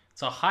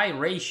 It's a high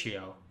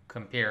ratio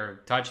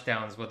compared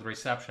touchdowns with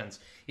receptions.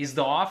 Is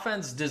the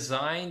offense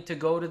designed to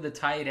go to the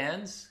tight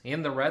ends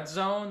in the red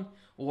zone,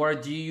 or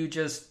do you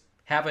just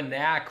have a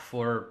knack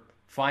for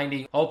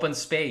finding open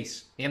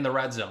space in the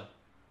red zone?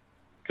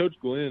 Coach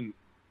Glenn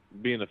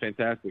being a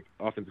fantastic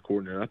offensive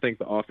coordinator, I think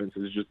the offense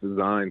is just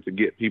designed to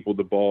get people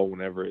the ball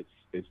whenever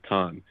it's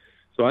time.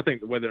 So I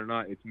think whether or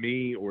not it's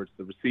me or it's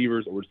the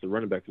receivers or it's the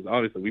running backs, because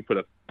obviously we put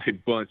up a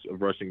bunch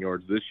of rushing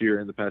yards this year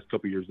and the past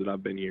couple of years that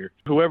I've been here.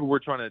 Whoever we're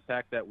trying to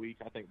attack that week,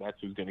 I think that's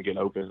who's going to get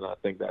open, and I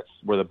think that's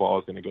where the ball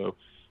is going to go.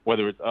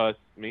 Whether it's us,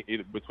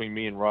 between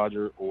me and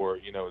Roger, or,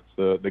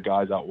 it's the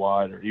guys out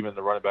wide, or even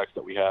the running backs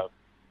that we have.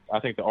 I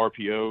think the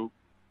RPO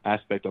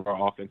aspect of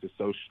our offense is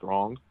so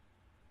strong,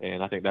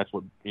 and I think that's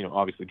what,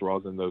 obviously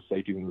draws in those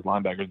safeties and the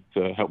linebackers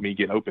to help me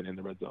get open in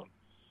the red zone.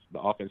 The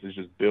offense is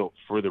just built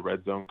for the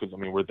red zone because,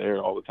 we're there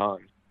all the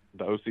time.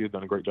 The OC has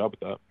done a great job with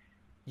that.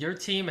 Your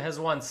team has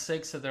won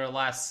 6 of their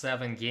last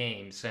 7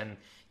 games, and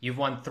you've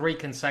won 3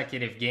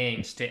 consecutive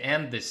games to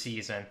end the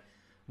season.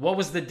 What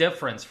was the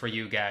difference for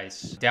you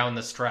guys down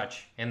the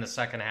stretch in the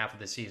second half of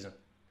the season?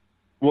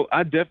 Well,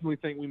 I definitely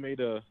think we made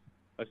a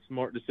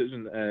smart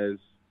decision as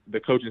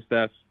the coaching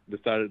staff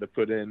decided to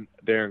put in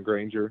Darren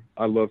Granger.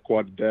 I love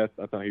Quad to death.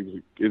 I thought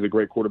he is a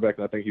great quarterback,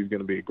 and I think he's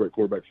going to be a great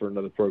quarterback for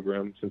another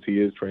program since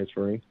he is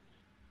transferring.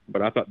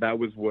 But I thought that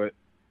was what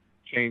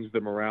changed the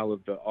morale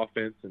of the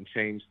offense and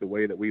changed the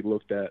way that we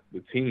looked at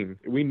the team.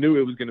 We knew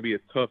it was going to be a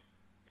tough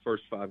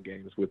first 5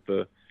 games with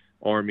the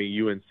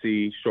Army,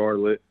 UNC,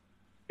 Charlotte,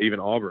 even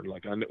Auburn.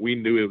 We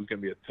knew it was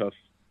going to be a tough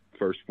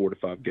first 4 to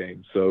 5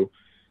 games. So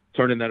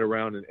turning that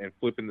around and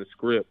flipping the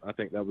script, I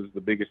think that was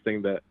the biggest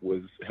thing that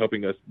was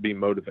helping us be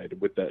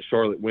motivated with that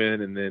Charlotte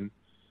win, and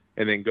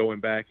then going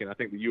back. And I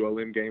think the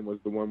ULM game was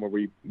the one where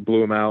we blew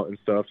them out and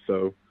stuff.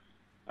 So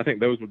I think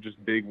those were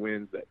just big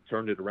wins that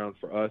turned it around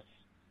for us,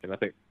 and I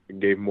think it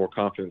gave more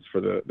confidence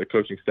for the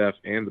coaching staff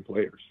and the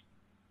players.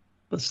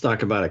 Let's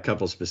talk about a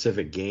couple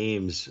specific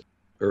games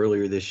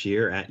earlier this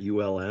year at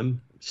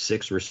ULM.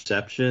 6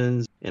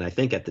 receptions, and I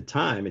think at the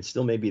time, it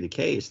still may be the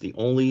case, the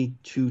only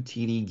 2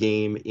 TD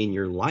game in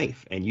your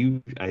life.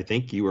 And I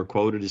think you were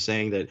quoted as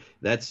saying that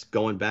that's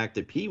going back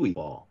to Pee Wee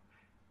ball.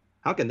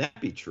 How can that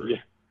be true?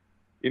 Yeah.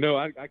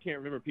 I can't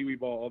remember Pee Wee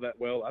ball all that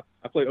well.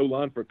 I played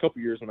O-line for a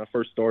couple years when I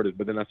first started,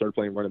 but then I started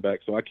playing running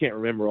back, so I can't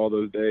remember all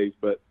those days.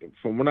 But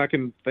from what I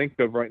can think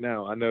of right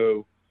now, I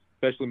know,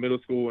 especially middle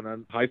school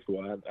and high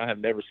school, I have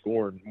never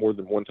scored more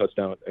than 1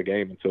 touchdown a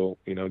game until,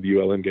 the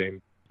ULM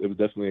game. It was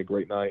definitely a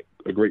great night,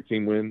 a great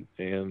team win,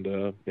 and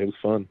it was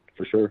fun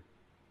for sure.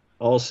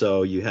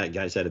 Also, you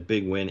guys had a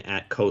big win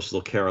at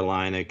Coastal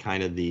Carolina,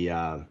 kind of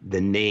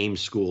the name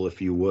school, if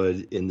you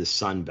would, in the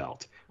Sun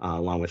Belt,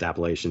 along with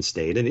Appalachian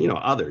State and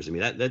others. I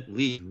mean, that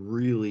league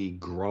really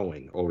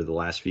growing over the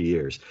last few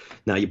years.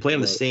 Now, you play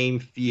on the same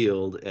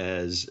field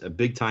as a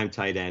big-time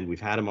tight end.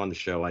 We've had him on the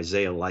show,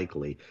 Isaiah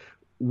Likely.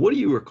 What do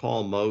you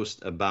recall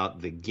most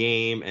about the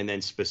game? And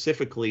then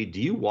specifically,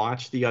 do you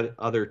watch the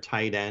other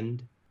tight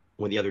end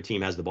when the other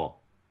team has the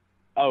ball?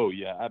 Oh,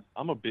 yeah.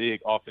 I'm a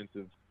big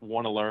offensive,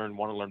 want to learn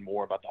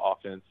more about the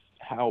offense,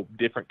 how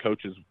different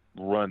coaches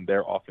run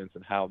their offense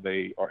and how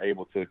they are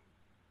able to,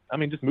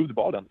 just move the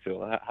ball down the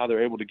field, how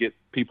they're able to get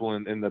people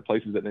in the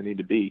places that they need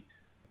to be.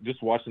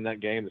 Just watching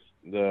that game,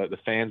 the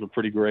fans were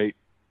pretty great.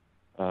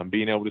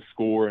 Being able to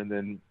score and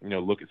then,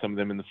 look at some of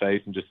them in the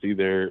face and just see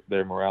their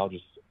morale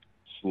just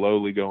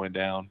slowly going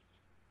down.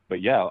 But,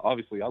 yeah,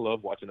 obviously I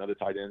love watching other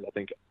tight ends. I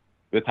think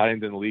the tight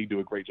ends in the league do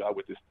a great job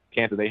with this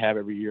camp that they have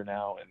every year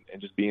now, and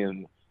just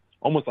being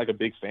almost like a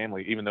big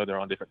family, even though they're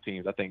on different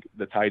teams. I think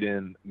the tight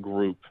end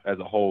group as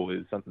a whole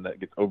is something that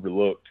gets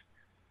overlooked,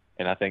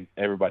 and I think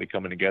everybody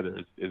coming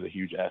together is a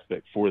huge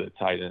aspect for the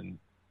tight end,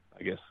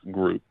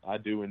 group. I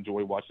do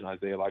enjoy watching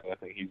Isaiah Likely. I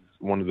think he's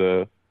one of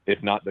the,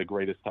 if not the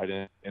greatest tight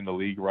end in the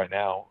league right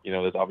now.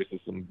 There's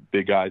obviously some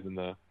big guys in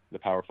the the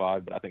Power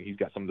 5, but I think he's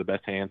got some of the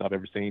best hands I've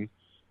ever seen.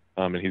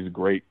 And he's a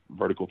great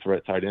vertical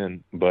threat tight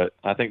end. But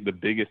I think the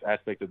biggest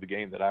aspect of the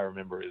game that I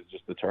remember is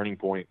just the turning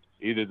point,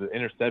 either the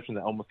interception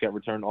that almost got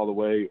returned all the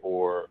way,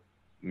 or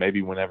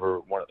maybe whenever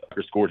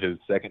Tucker scored his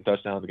second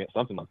touchdown against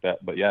something like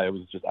that. But yeah, it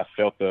was just, I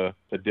felt the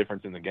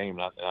difference in the game,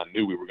 and I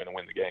knew we were going to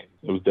win the game.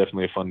 It was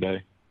definitely a fun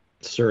day.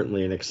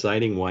 Certainly an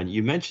exciting one.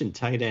 You mentioned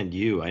tight end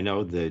I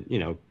know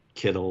that,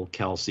 Kittle,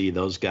 Kelsey,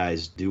 those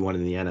guys do one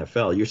in the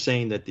NFL. You're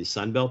saying that the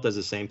Sun Belt does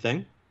the same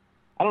thing?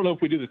 I don't know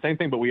if we do the same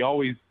thing, but we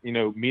always,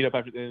 meet up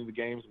after the end of the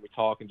games and we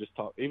talk and just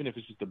talk, even if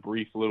it's just a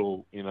brief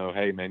little,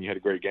 hey, man, you had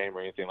a great game or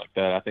anything like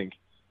that. I think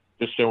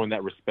just showing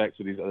that respect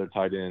to these other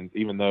tight ends,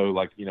 even though,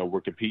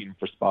 we're competing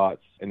for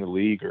spots in the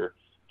league or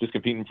just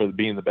competing for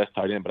being the best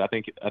tight end. But I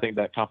think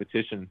that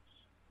competition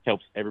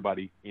helps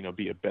everybody,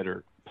 be a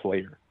better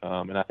player.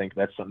 And I think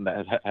that's something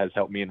that has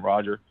helped me and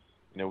Roger,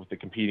 with the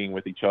competing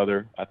with each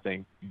other. I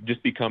think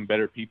just become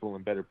better people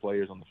and better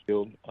players on the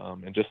field.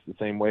 And just the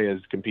same way as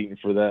competing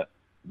for the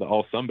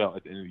All Sun Belt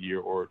at the end of the year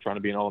or trying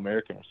to be an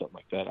All-American or something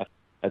like that.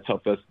 That's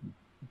helped us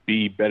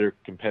be better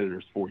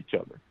competitors for each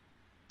other.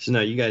 So now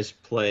you guys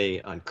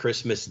play on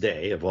Christmas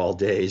Day, of all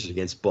days,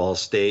 against Ball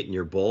State in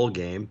your bowl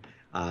game.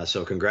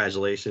 So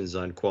congratulations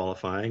on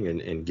qualifying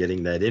and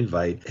getting that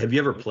invite. Have you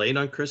ever played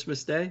on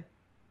Christmas Day?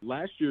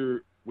 Last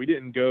year, we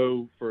didn't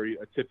go for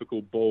a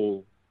typical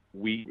bowl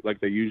week like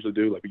they usually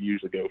do. Like we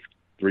usually go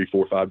 3,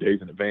 4, 5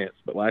 days in advance.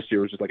 But last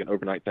year was just like an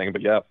overnight thing.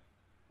 But yeah,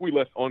 we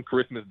left on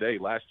Christmas Day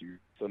last year.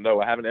 So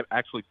no, I haven't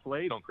actually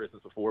played on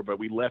Christmas before, but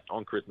we left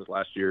on Christmas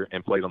last year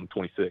and played on the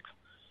 26th.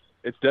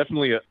 It's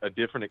definitely a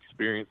different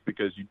experience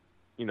because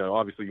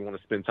obviously you want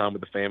to spend time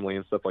with the family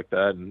and stuff like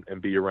that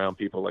and be around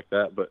people like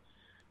that. But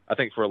I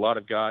think for a lot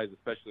of guys,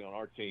 especially on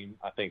our team,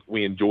 I think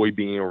we enjoy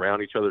being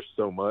around each other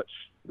so much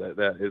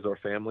that is our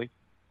family.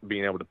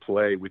 Being able to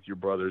play with your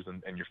brothers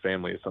and your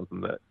family is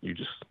something that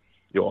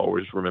you'll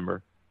always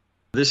remember.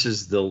 This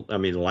is the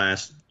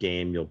last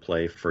game you'll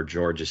play for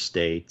Georgia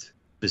State,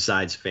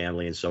 besides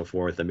family and so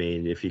forth.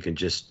 If you can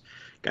just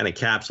kind of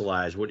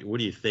capsulize, what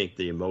do you think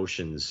the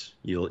emotions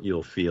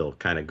you'll feel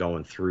kind of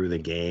going through the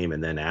game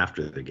and then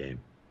after the game?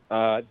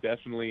 I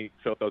definitely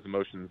felt those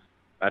emotions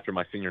after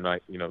my senior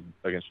night,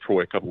 against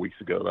Troy a couple weeks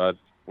ago.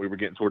 We were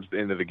getting towards the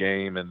end of the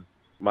game, and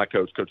my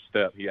coach, Coach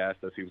Stepp, he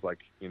asked us, he was like,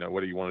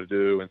 what do you want to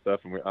do and stuff?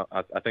 And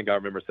I think I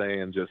remember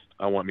saying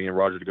I want me and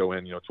Roger to go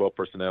in, 12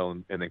 personnel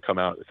and then come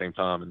out at the same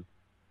time.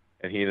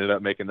 And he ended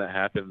up making that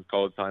happen,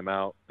 called a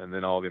timeout, and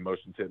then all the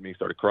emotions hit me,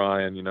 started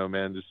crying,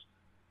 man, just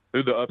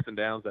through the ups and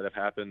downs that have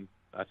happened.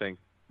 I think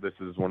this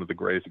is one of the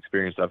greatest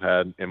experiences I've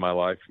had in my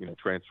life,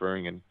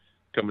 transferring and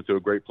coming to a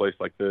great place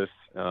like this.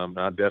 And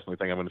I definitely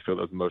think I'm going to feel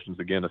those emotions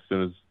again as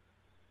soon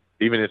as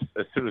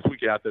we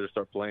get out there to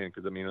start playing,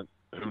 because,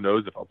 who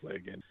knows if I'll play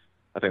again.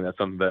 I think that's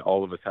something that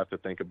all of us have to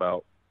think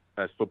about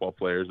as football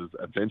players is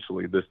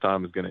eventually this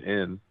time is going to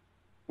end.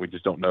 We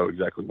just don't know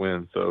exactly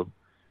when. So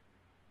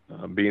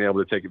being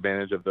able to take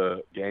advantage of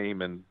the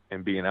game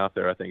and being out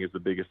there, I think, is the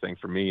biggest thing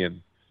for me,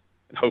 and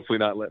hopefully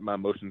not let my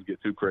emotions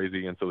get too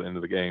crazy until the end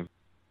of the game.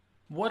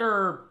 What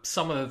are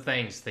some of the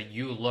things that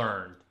you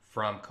learned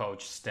from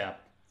Coach Stepp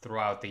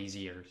throughout these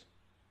years?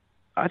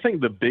 I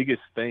think the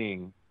biggest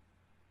thing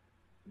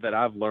that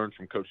I've learned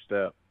from Coach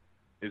Stepp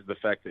is the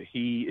fact that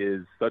he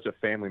is such a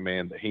family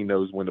man that he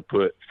knows when to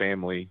put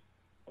family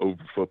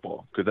over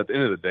football. Because at the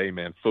end of the day,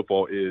 man,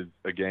 football is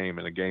a game,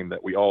 and a game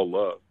that we all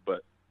love,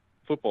 but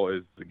football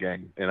is the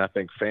game. And I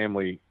think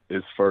family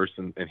is first,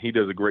 and he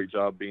does a great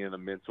job being a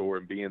mentor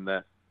and being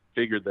that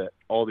figure that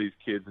all these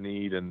kids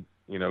need. And,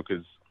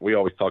 because we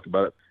always talk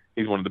about it,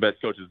 he's one of the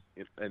best coaches,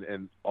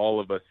 and all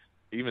of us,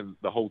 even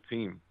the whole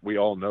team, we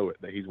all know it,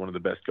 that he's one of the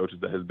best coaches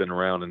that has been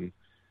around. And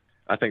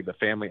I think the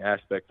family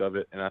aspect of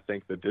it, and I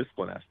think the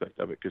discipline aspect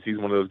of it, because he's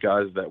one of those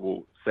guys that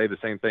will say the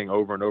same thing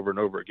over and over and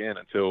over again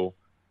until,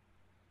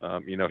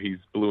 he's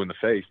blue in the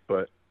face.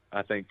 But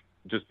I think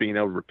just being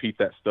able to repeat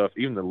that stuff,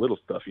 even the little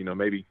stuff,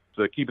 maybe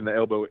keeping the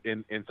elbow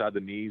inside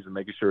the knees and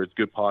making sure it's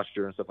good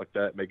posture and stuff like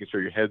that, making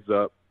sure your head's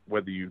up,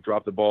 whether you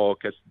drop the ball,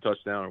 catch the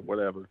touchdown or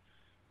whatever,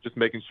 just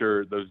making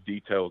sure those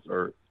details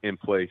are in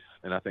place.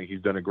 And I think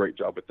he's done a great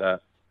job with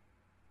that.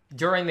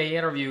 During the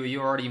interview,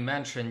 you already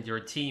mentioned your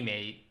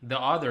teammate, the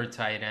other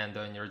tight end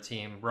on your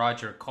team,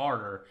 Roger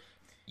Carter.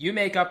 You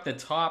make up the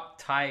top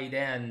tight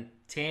end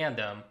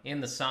tandem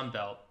in the Sun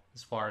Belt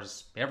as far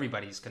as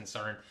everybody's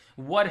concerned.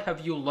 What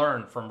have you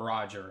learned from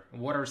Roger?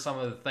 What are some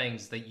of the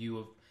things that you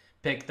have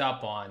picked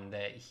up on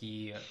that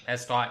he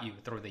has taught you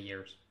through the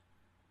years?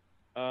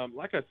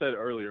 Like I said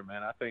earlier,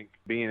 man, I think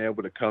being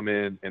able to come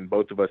in and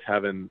both of us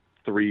having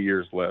 3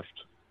 years left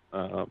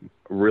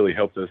really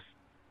helped us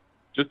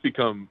just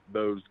become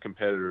those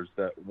competitors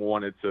that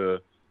wanted to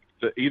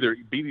either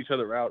beat each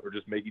other out or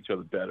just make each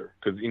other better.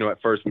 Because,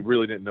 at first we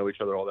really didn't know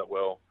each other all that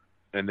well.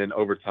 And then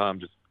over time,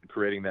 just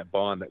creating that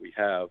bond that we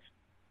have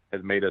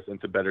has made us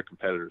into better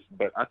competitors.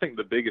 But I think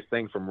the biggest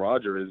thing from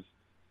Roger is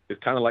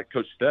kind of like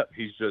Coach Stepp.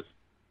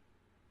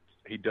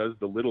 He does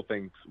the little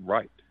things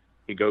right.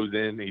 He goes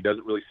in, he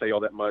doesn't really say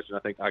all that much. And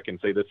I think I can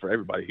say this for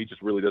everybody. He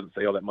just really doesn't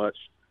say all that much.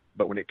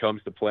 But when it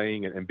comes to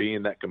playing and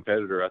being that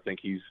competitor, I think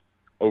he's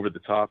over the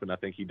top, and I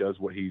think he does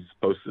what he's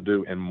supposed to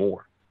do and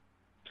more.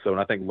 So, and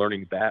I think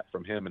learning that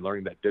from him and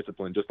learning that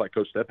discipline, just like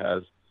Coach Stepp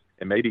has,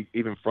 and maybe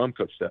even from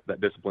Coach Stepp,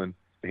 that discipline,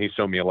 and he's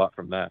shown me a lot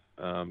from that.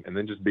 And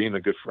then just being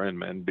a good friend,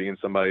 man, being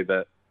somebody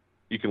that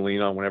you can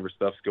lean on whenever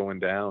stuff's going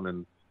down,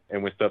 and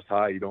when stuff's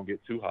high, you don't get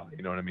too high.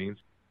 You know what I mean?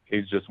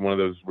 He's just one of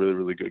those really,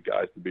 really good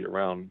guys to be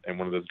around and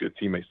one of those good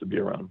teammates to be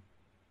around.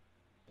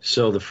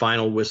 So the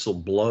final whistle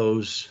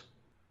blows.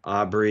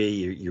 Aubrey,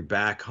 you're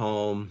back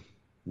home.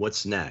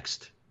 What's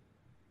next?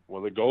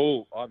 Well, the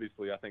goal,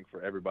 obviously, I think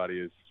for everybody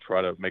is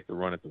try to make the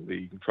run at the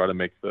league, try to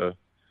make the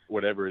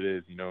whatever it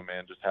is,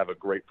 man, just have a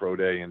great pro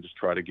day and just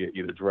try to get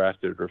either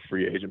drafted or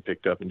free agent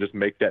picked up and just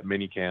make that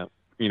mini camp,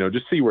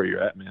 just see where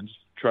you're at, man. Just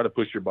try to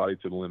push your body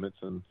to the limits.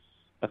 And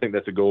I think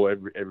that's a goal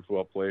every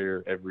football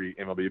player, every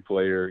MLB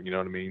player, you know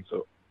what I mean?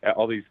 So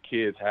all these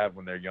kids have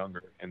when they're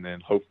younger, and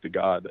then hope to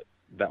God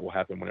that will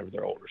happen whenever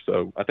they're older.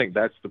 So I think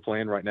that's the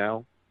plan right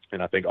now.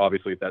 And I think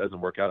obviously if that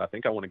doesn't work out, I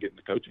think I want to get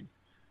into coaching,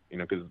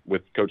 because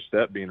with Coach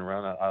Stepp being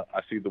around,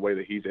 I see the way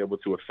that he's able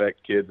to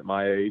affect kids at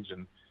my age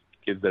and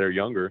kids that are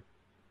younger.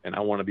 And I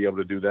want to be able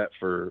to do that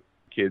for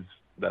kids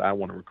that I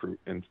want to recruit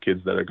and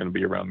kids that are going to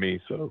be around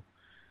me. So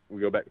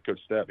we go back to Coach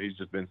Stepp. He's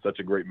just been such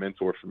a great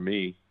mentor for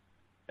me,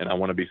 and I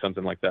want to be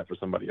something like that for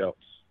somebody else.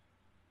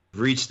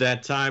 Reached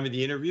that time of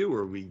the interview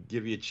where we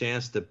give you a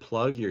chance to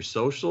plug your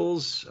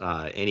socials,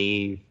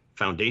 any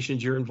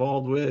foundations you're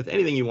involved with,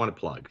 anything you want to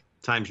plug.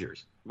 Time's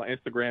yours. My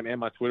Instagram and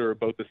my Twitter are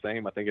both the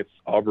same. I think it's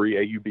Aubrey,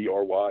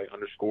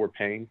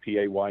 AUBRY_Payne,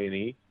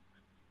 PAYNE.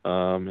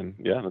 And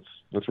yeah,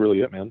 that's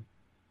really it, man.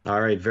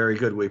 All right, very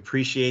good. We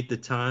appreciate the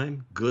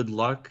time. Good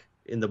luck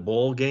in the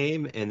bowl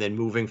game and then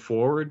moving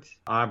forward.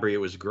 Aubrey, it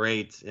was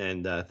great,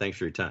 and thanks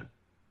for your time.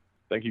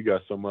 Thank you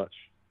guys so much.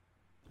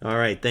 All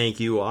right, thank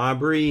you,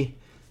 Aubrey.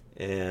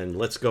 And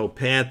let's go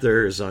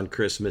Panthers on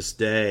Christmas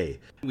Day.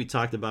 We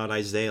talked about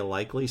Isaiah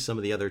Likely, some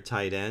of the other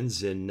tight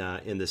ends in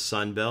the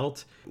Sun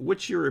Belt.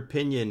 What's your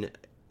opinion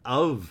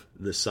of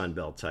the Sun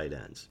Belt tight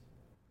ends?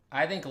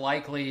 I think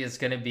Likely is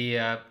going to be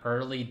a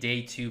early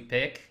day 2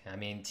 pick. I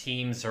mean,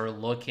 teams are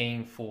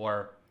looking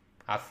for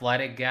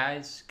athletic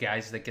guys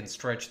that can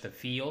stretch the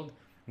field,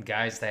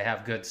 guys that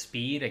have good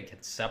speed and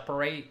can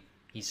separate.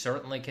 He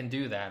certainly can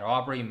do that.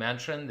 Aubrey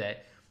mentioned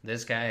that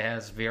this guy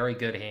has very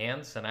good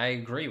hands, and I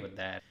agree with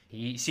that.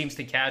 He seems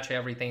to catch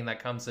everything that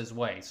comes his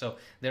way. So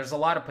there's a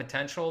lot of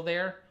potential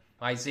there.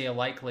 Isaiah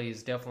Likely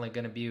is definitely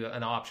going to be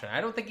an option.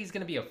 I don't think he's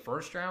going to be a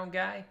first-round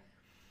guy,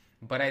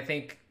 but I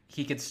think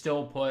he could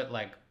still put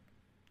like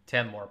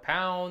 10 more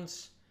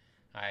pounds.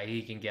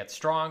 He can get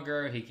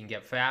stronger. He can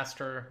get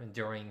faster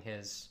during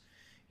his,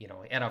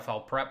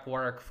 NFL prep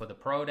work for the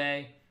pro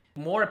day.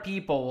 More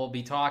people will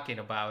be talking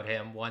about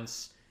him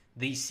once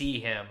they see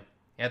him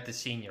at the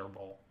Senior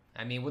Bowl.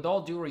 I mean, with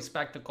all due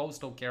respect to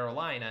Coastal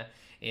Carolina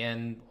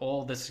and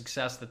all the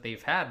success that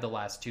they've had the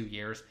last 2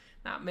 years,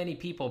 not many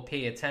people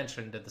pay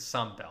attention to the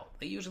Sun Belt.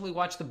 They usually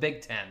watch the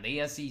Big Ten,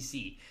 the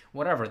SEC,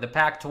 whatever, the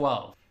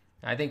Pac-12.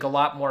 I think a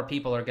lot more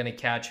people are going to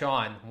catch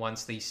on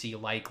once they see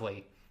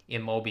Likely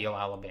in Mobile,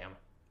 Alabama.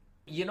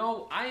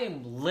 I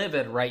am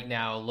livid right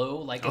now,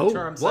 Lou,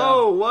 terms of...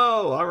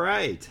 Whoa, all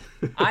right.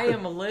 I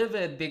am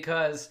livid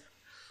because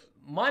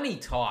money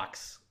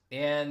talks.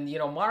 And,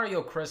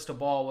 Mario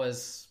Cristobal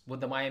was with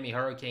the Miami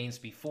Hurricanes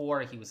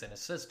before. He was an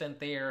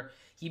assistant there.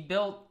 He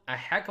built a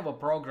heck of a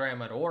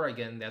program at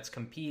Oregon that's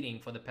competing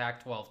for the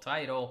Pac-12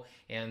 title.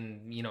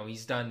 And,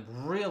 he's done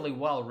really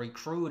well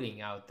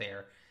recruiting out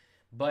there.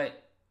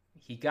 But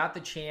he got the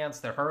chance.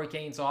 The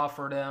Hurricanes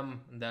offered him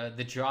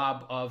the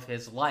job of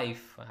his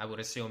life, I would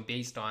assume,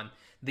 based on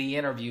the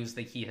interviews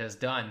that he has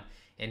done.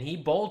 And he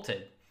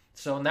bolted.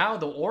 So now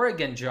the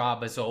Oregon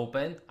job is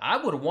open. I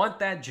would want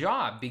that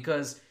job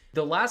because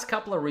the last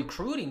couple of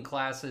recruiting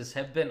classes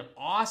have been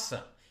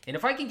awesome. And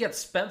if I can get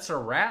Spencer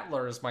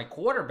Rattler as my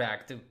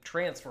quarterback to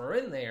transfer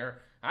in there,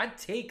 I'd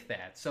take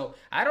that. So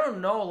I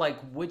don't know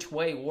which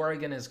way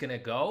Oregon is going to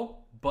go,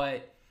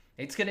 but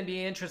it's going to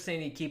be interesting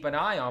to keep an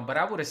eye on. But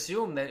I would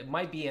assume that it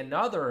might be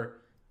another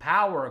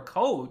power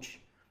coach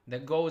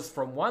that goes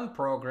from one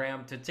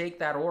program to take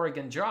that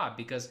Oregon job,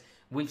 because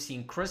we've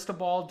seen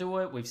Cristobal do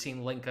it. We've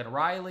seen Lincoln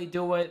Riley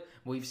do it.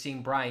 We've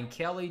seen Brian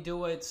Kelly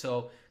do it.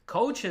 So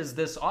coaches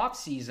this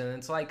offseason,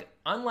 it's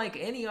unlike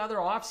any other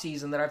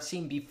offseason that I've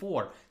seen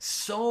before.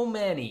 So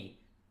many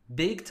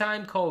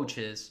big-time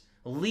coaches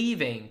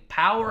leaving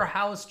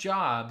powerhouse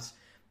jobs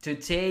to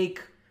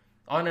take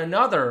on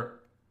another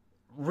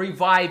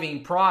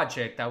reviving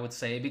project, I would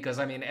say, because,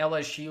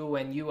 LSU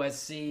and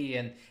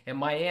USC and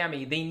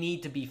Miami, they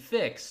need to be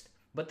fixed.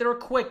 But they're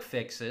quick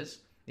fixes.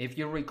 If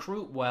you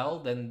recruit well,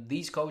 then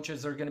these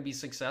coaches are going to be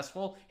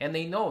successful, and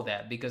they know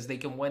that because they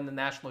can win the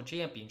national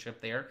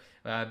championship there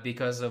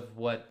because of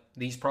what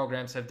these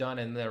programs have done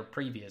in their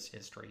previous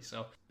history.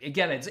 So,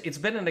 again, it's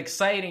been an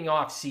exciting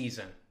off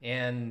season,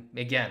 and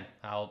again,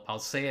 I'll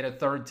say it a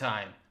third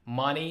time: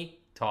 money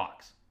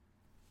talks.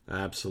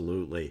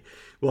 Absolutely.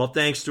 Well,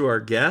 thanks to our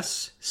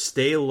guests.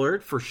 Stay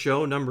alert for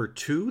show number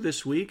 2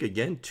 this week.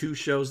 Again, 2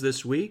 shows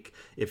this week.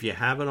 If you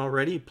haven't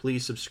already,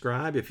 please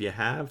subscribe. If you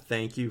have,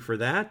 thank you for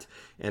that.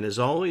 And as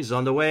always,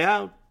 on the way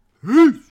out, peace.